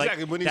right, know, right,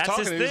 exactly. Like, When he's that's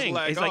talking, his thing.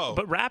 he's like,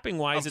 but rapping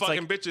wise, I'm it's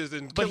fucking like bitches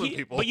and killing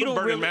people, but you don't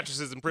burning really,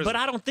 mattresses in prison. But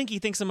I don't think he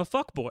thinks I'm a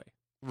fuck boy.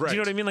 Right. Do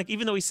you know what I mean? Like,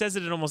 even though he says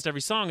it in almost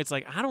every song, it's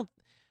like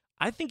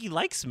I think he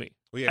likes me.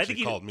 Well, he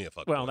actually called me a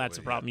fuck boy. Well, that's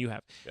a problem you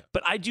have. Yeah.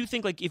 But I do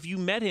think, like, if you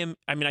met him,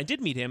 I mean, I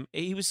did meet him.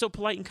 He was so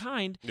polite and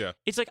kind. Yeah.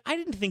 It's like, I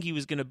didn't think he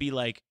was going to be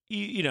like,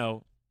 you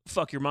know,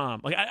 fuck your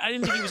mom. Like, I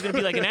didn't think he was going to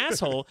be like an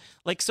asshole.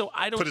 Like, so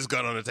I don't... Put his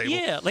gun on the table.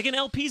 Yeah. Like, an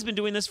LP's been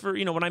doing this for,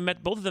 you know, when I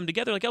met both of them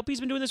together, like, LP's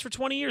been doing this for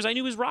 20 years. I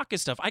knew his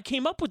raucous stuff. I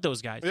came up with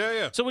those guys. Yeah,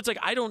 yeah. So it's like,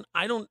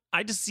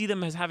 I just see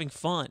them as having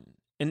fun.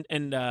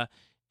 And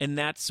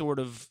that sort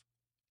of...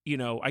 You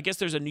know, I guess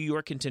there's a New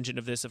York contingent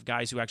of this, of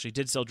guys who actually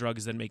did sell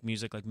drugs and then make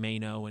music, like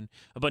Mano, and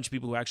a bunch of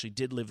people who actually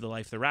did live the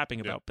life they're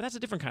rapping about. But that's a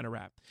different kind of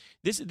rap.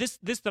 This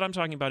that I'm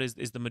talking about is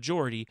the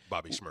majority.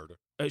 Bobby Shmurda.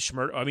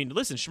 Shmurda. I mean,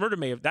 listen,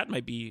 Shmurda that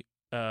might be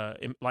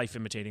life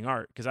imitating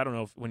art, because I don't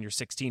know if, when you're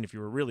 16, if you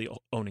were really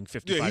owning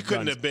 55 Yeah, he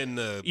couldn't guns. have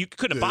been you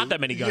couldn't have bought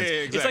that many guns. Yeah,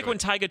 exactly. It's like when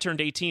Tyga turned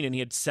 18 and he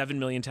had 7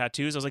 million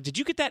tattoos. I was like, did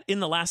you get that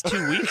in the last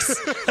 2 weeks?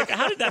 Like,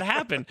 how did that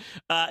happen?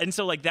 And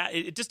so, like, that,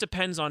 it just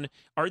depends on,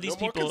 are these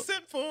people... more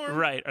consent form.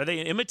 Right. Are they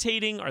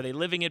imitating? Are they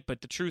living it?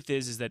 But the truth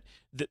is that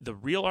the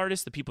real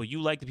artists, the people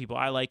you like, the people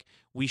I like,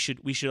 we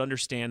should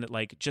understand that,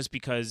 like, just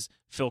because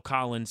Phil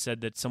Collins said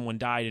that someone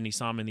died and he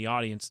saw him in the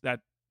audience, that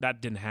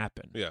didn't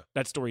happen. Yeah.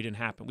 That story didn't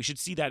happen. We should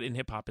see that in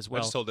hip hop as well.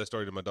 I just told that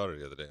story to my daughter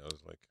the other day. I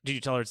was like... Did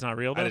you tell her it's not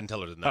real, though? I didn't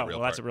tell her it's not real.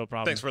 Well, that's a real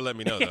problem. Thanks for letting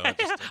me know, though.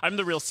 I'm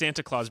the real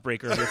Santa Claus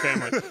breaker of your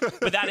family.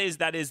 But that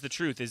is the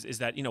truth, is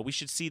that, you know, we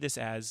should see this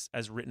as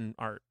written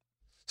art.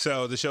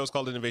 So the show's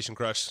called Innovation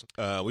Crush.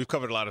 We've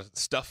covered a lot of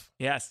stuff.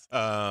 Yes.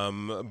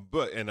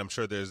 And I'm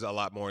sure there's a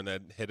lot more in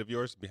that head of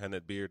yours, behind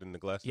that beard and the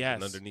glasses,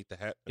 and underneath the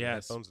hat and the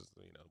headphones.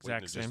 You know,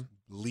 exact same. Just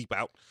leap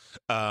out.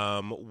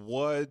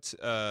 What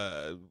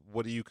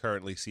do you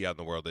currently see out in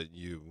the world that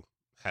you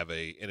have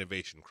a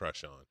innovation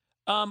crush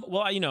on?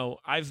 Well, you know,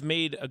 I've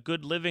made a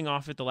good living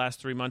off it the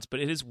last 3 months, but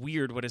it is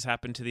weird what has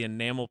happened to the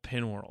enamel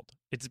pin world.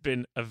 It's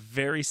been a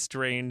very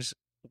strange,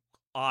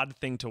 odd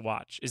thing to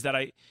watch. Is that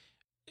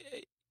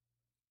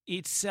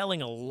it's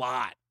selling a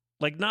lot.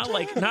 Like, not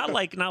like,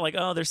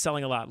 oh, they're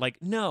selling a lot. Like,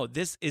 no,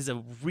 this is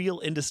a real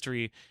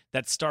industry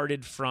that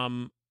started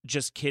from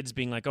just kids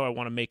being like, oh, I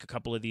want to make a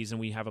couple of these, and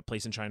we have a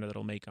place in China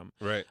that'll make them.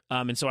 Right.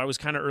 And so I was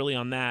kind of early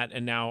on that,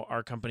 and now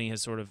our company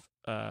has sort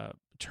of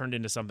turned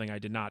into something I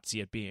did not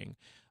see it being.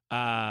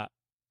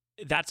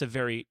 That's a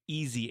very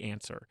easy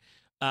answer.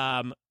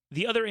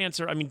 The other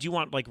answer, I mean, do you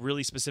want like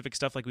really specific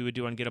stuff like we would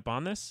do on Get Up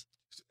On This?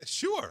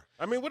 Sure.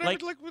 I mean, whatever.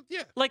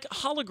 Like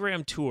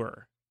hologram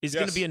tour is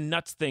going to be a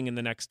nuts thing in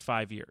the next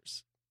 5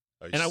 years.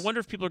 And I wonder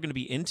if people are going to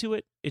be into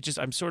it.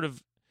 I'm sort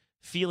of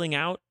feeling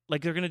out.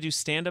 Like, they're going to do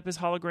stand-up as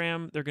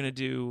hologram. They're going to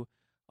do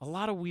a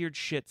lot of weird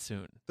shit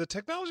soon. The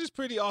technology is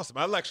pretty awesome.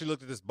 I actually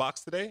looked at this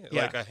box today,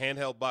 like a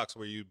handheld box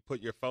where you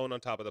put your phone on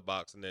top of the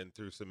box and then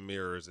through some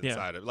mirrors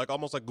inside it, like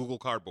almost like Google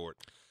Cardboard.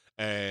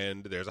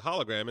 And there's a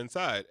hologram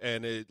inside,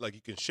 and it, like, you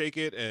can shake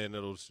it and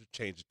it'll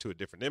change it to a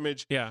different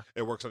image. Yeah.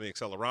 It works on the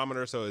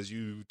accelerometer, so as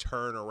you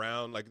turn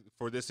around, like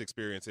for this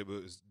experience, it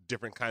was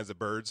different kinds of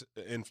birds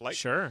in flight.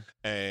 Sure.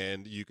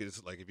 And you could,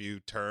 like, if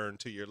you turn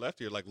to your left,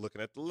 you're like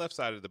looking at the left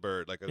side of the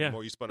bird. Like, the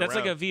more you spun That's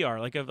around. like a VR,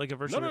 like a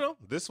virtual. No.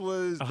 This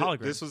was a hologram.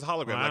 This was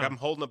hologram. Wow. Like, I'm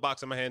holding a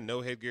box in my hand,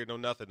 no headgear, no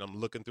nothing. I'm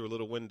looking through a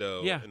little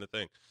window in the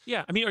thing.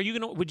 Yeah. I mean,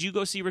 would you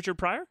go see Richard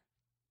Pryor?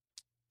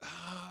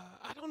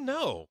 I don't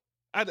know.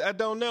 I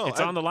don't know. It's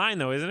on the line,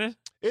 though, isn't it?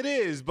 It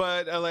is,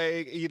 but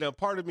like, you know,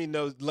 part of me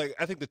knows. Like,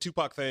 I think the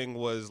Tupac thing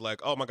was like,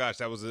 oh my gosh,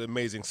 that was an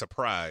amazing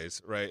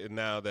surprise, right? And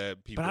now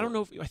that people, but I don't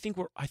know.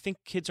 I think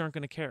kids aren't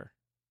going to care,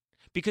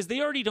 because they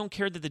already don't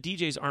care that the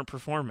DJs aren't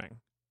performing.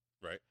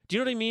 Right. Do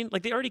you know what I mean?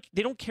 Like, they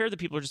don't care that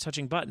people are just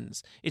touching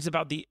buttons. It's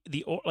about the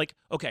like.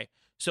 Okay,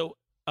 so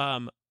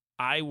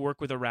I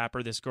work with a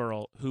rapper, this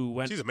girl who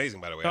went. She's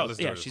amazing, by the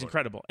way. She's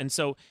incredible. And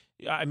so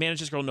I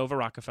managed this girl, Nova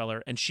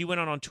Rockefeller, and she went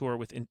on tour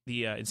with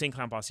the Insane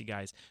Clown Posse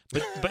guys.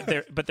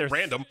 But they're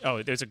random.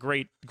 Oh, there's a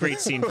great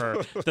scene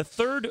for her. The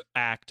third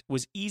act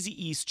was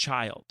Eazy-E's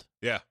child.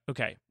 Yeah.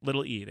 Okay,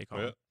 Little E they call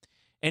him.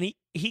 And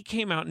he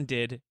came out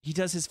and he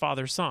does his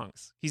father's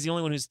songs. He's the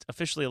only one who's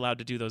officially allowed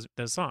to do those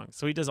songs.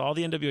 So he does all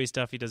the NWA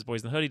stuff. He does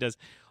Boys in the Hood. He does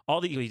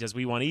he does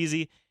We Want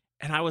Easy.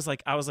 And I was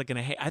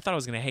gonna hate. I thought I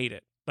was gonna hate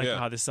it. Like,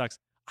 oh, this sucks.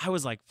 I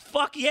was like,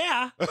 fuck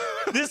yeah.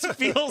 This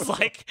feels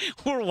like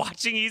we're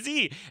watching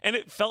Eazy. And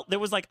it felt,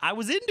 I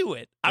was into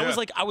it. I was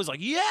like,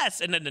 yes.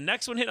 And then the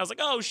next one hit, I was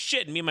like, oh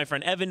shit. And me and my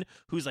friend Evan,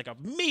 who's like a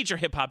major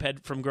hip hop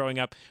head from growing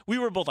up, we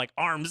were both like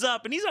arms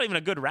up, and he's not even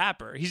a good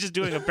rapper. He's just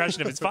doing an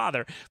impression of his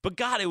father. But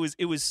God,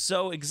 it was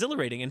so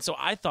exhilarating. And so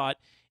I thought,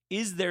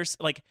 is there,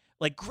 like,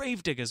 like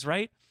Gravediggers,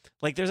 right?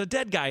 Like there's a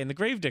dead guy in the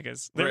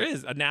Gravediggers. There Right.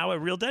 is now a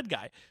real dead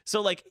guy. So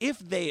like if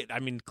they,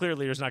 I mean,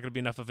 clearly there's not going to be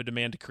enough of a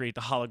demand to create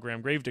the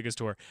hologram Gravediggers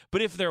tour.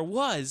 But if there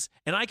was,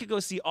 and I could go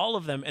see all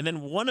of them, and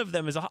then one of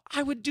them is,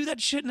 I would do that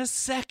shit in a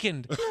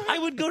second. I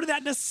would go to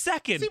that in a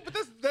second. See, but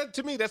that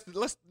to me,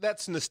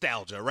 that's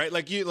nostalgia, right?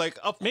 Like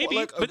Maybe,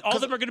 like, but all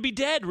of them are going to be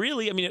dead,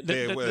 really. I mean,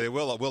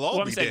 we'll all well,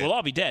 I'm be saying dead. we'll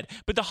all be dead.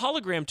 But the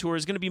hologram tour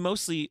is going to be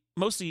mostly,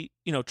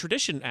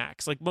 tradition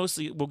acts. Like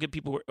mostly, we'll get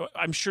people.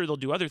 I'm sure they'll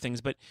do other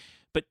things, but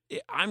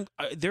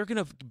they're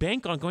going to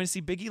bank on going to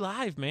see Biggie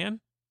live, man.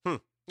 All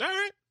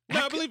right.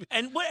 No, I believe you.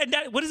 And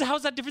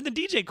how's that different than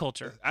DJ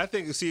culture? I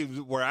think, see,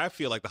 where I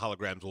feel like the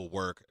holograms will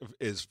work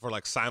is for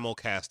like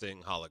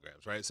simulcasting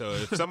holograms, right? So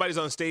if somebody's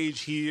on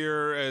stage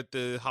here at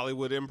the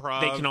Hollywood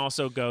Improv, They can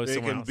also go they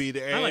somewhere can else. be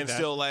there I like and that.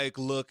 still like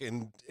look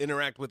and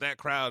interact with that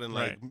crowd and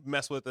like Right.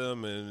 mess with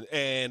them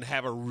and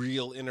have a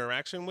real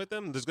interaction with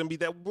them. There's going to be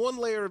that one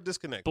layer of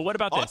disconnect. But what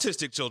about this?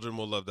 autistic children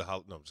will love the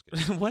no, I'm just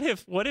kidding.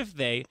 What if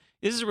they?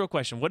 This is a real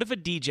question. What if a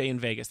DJ in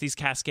Vegas, these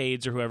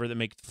Cascades or whoever that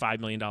make $5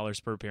 million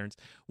per appearance,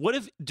 what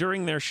if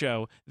during their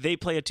show they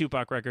play a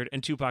Tupac record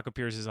and Tupac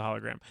appears as a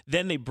hologram?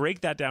 Then they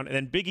break that down, and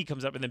then Biggie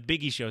comes up, and then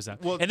Biggie shows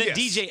up, Well, and then yes.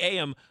 DJ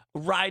AM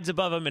rides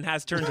above him and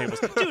has turntables.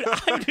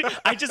 Dude,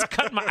 I just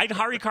I'd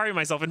harikari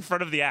myself in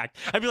front of the act.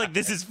 I'd be like,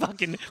 this is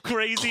fucking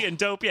crazy and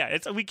dope. Yeah,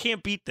 we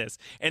can't beat this.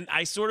 And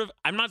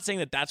I'm not saying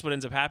that that's what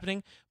ends up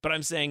happening, but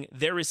I'm saying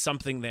there is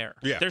something there.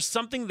 Yeah. There's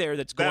something there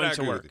that's That I going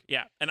to agree with work. you.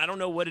 Yeah, and I don't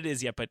know what it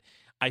is yet, but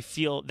I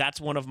feel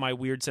that's one of my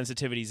weird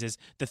sensitivities is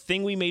the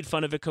thing we made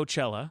fun of at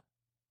Coachella,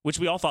 which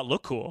we all thought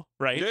looked cool,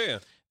 right? Yeah.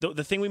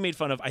 The thing we made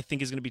fun of, I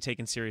think, is going to be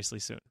taken seriously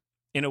soon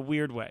in a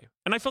weird way.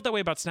 And I felt that way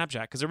about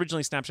Snapchat because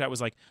originally Snapchat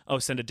was like, oh,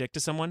 send a dick to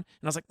someone.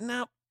 And I was like,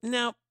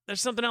 no, there's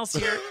something else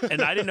here.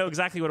 And I didn't know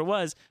exactly what it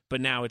was, but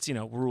now it's,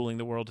 ruling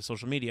the world of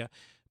social media.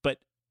 But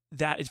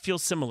that it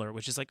feels similar,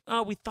 which is like,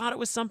 oh, we thought it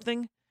was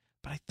something,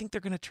 but I think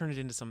they're going to turn it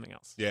into something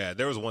else. Yeah,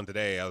 there was one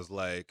today. I was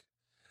like,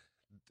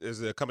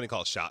 there's a company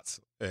called Shots,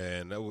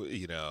 and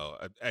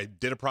I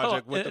did a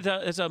project with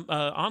them. It's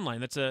online.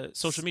 That's a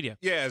social media.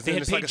 Yeah, They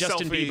had it's paid like a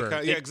Justin selfie Bieber.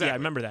 yeah, exactly. Yeah, I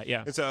remember that.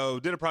 Yeah. And so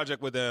did a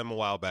project with them a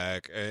while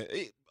back.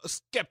 A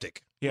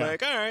skeptic. Yeah.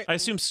 Like, all right. I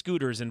assume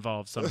Scooter's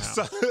involved somehow,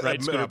 So-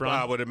 right? Scooter Braun?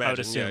 I would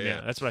imagine. assume,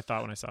 yeah. That's what I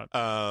thought when I saw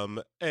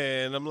it.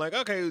 And I'm like,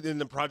 okay, then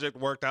the project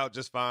worked out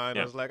just fine.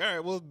 Yeah. I was like, all right,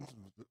 well,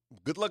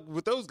 good luck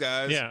with those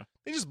guys. Yeah.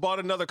 They just bought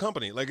another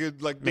company. Like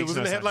it Makes was no in the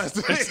sense. headlines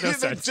today. Makes no They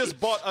sense. just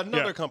bought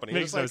another Yeah. company.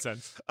 Makes It's no like,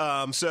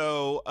 sense.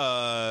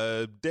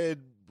 So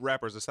dead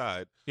rappers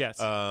aside, Yes.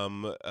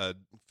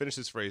 finish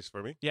this phrase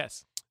for me.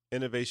 Yes.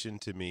 Innovation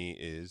to me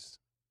is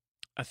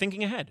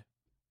Thinking ahead.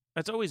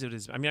 That's always it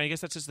is. I mean, I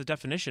guess that's just the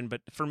definition, but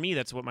for me,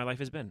 that's what my life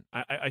has been.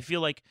 I feel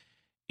like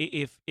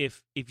if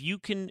you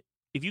can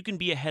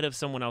be ahead of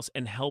someone else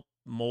and help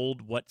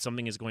mold what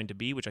something is going to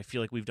be, which I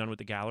feel like we've done with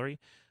the gallery,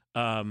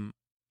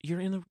 you're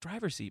in the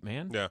driver's seat,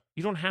 man. Yeah.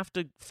 You don't have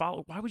to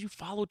follow. Why would you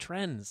follow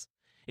trends?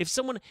 If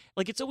someone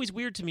it's always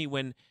weird to me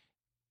when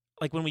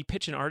we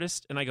pitch an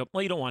artist and I go,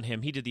 well, you don't want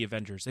him. He did the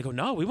Avengers. They go,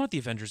 no, we want the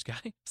Avengers guy.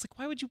 It's like,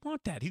 why would you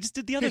want that? He just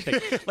did the other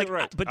thing. Like,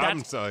 right. but I'm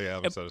that's so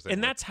the same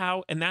and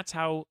way. that's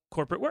how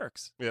corporate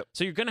works. Yep.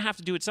 So you're gonna have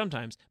to do it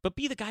sometimes, but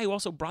be the guy who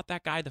also brought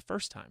that guy the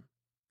first time.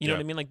 You know Yeah.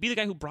 what I mean? Like, be the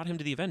guy who brought him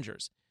to the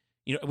Avengers.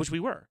 Which we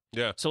were.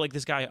 Yeah. So like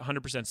this guy,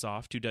 100%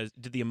 Soft, who did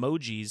the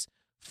emojis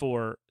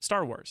for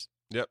Star Wars.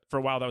 Yep. For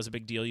a while, that was a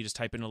big deal. You just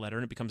type in a letter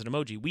and it becomes an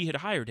emoji. We had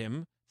hired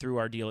him through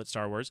our deal at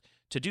Star Wars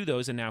to do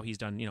those, and now he's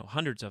done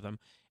hundreds of them.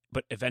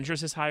 But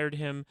Avengers has hired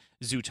him.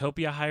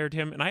 Zootopia hired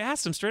him. And I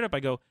asked him straight up, I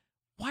go,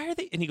 why are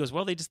they? And he goes,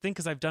 well, they just think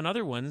because I've done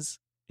other ones.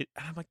 And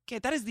I'm like, yeah,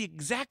 that is the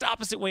exact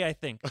opposite way I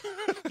think.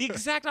 The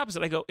exact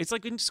opposite. I go, it's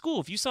like in school.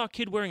 If you saw a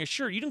kid wearing a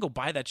shirt, you didn't go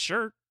buy that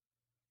shirt.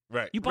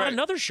 Right. You bought right.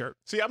 another shirt.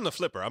 See, I'm the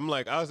flipper. I'm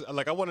like, I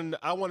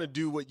want to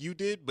do what you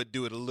did, but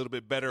do it a little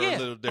bit better, Yeah, a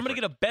little different. I'm going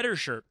to get a better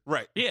shirt.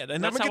 right. Yeah, and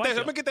I'm that's gonna how get I that. feel.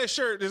 I'm gonna get that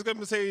shirt. It's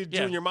gonna say Yeah.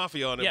 Junior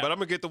Mafia on it, Yeah. but I'm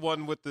gonna get the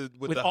one with the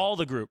with all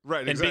the group,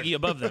 Right, and exactly. Biggie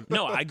above them.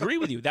 No, I agree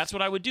with you. That's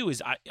what I would do.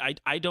 Is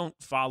I don't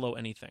follow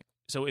anything.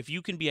 So if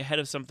you can be ahead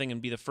of something and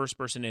be the first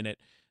person in it,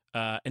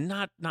 and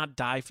not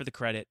die for the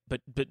credit, but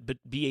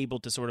be able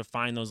to sort of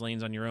find those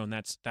lanes on your own.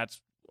 That's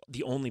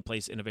the only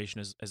place innovation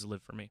has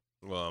lived for me.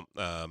 Well,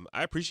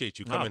 I appreciate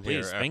you Oh, coming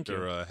please, here thank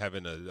after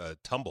having a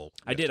tumble.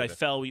 I did. I yesterday.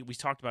 fell. We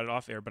talked about it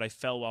off air, but I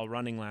fell while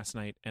running last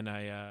night, and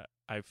I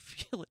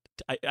feel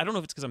it. I don't know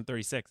if it's because I'm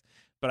 36,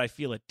 but I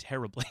feel it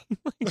terribly.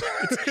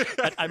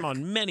 I'm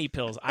on many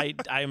pills.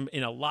 I'm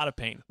in a lot of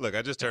pain. Look,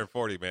 I just turned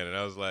 40, man, and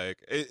I was like,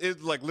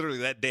 it's like literally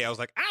that day. I was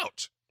like,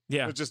 ouch.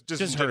 Yeah, Just in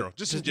hurt. general.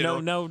 Just in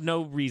general.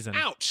 No reason.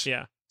 Ouch.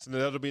 Yeah. So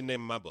that'll be the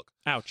name of my book.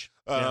 Ouch.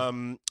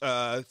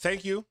 Yeah.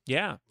 Thank you.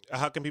 Yeah.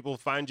 How can people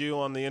find you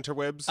on the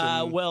interwebs?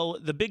 Well,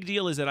 the big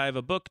deal is that I have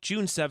a book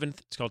June 7th.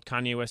 It's called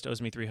Kanye West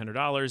Owes Me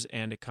 $300,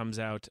 and it comes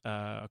out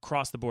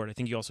across the board. I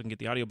think you also can get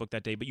the audiobook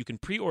that day, but you can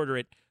pre-order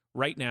it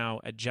right now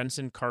at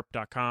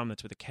jensenkarp.com.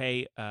 That's with a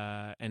K.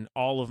 And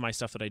all of my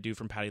stuff that I do,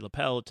 from Patti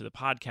LaPelle to the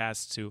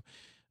podcast to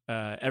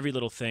Every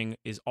little thing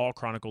is all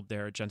chronicled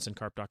there at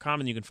jensenkarp.com,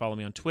 and you can follow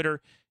me on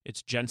Twitter.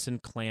 It's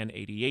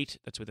JensenClan88.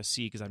 That's with a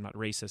C because I'm not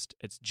racist.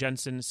 It's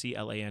Jensen,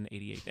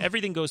 CLAN88.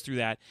 Everything goes through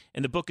that,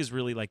 and the book is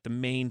really like the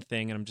main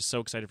thing, and I'm just so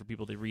excited for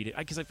people to read it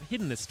because I've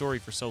hidden this story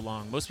for so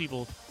long. Most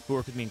people who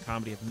work with me in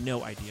comedy have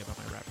no idea about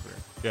my rap career.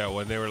 Yeah,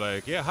 when they were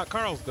like, yeah, Hot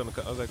Carl's going to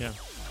come. I was like, yeah,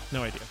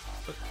 no idea.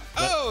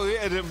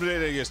 Yeah, and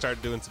then you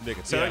start doing some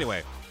digging. So Yeah.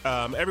 anyway,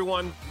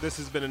 everyone, this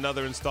has been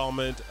another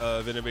installment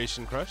of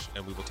Innovation Crush,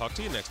 and we will talk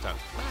to you next time.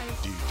 Bye.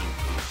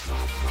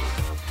 Do.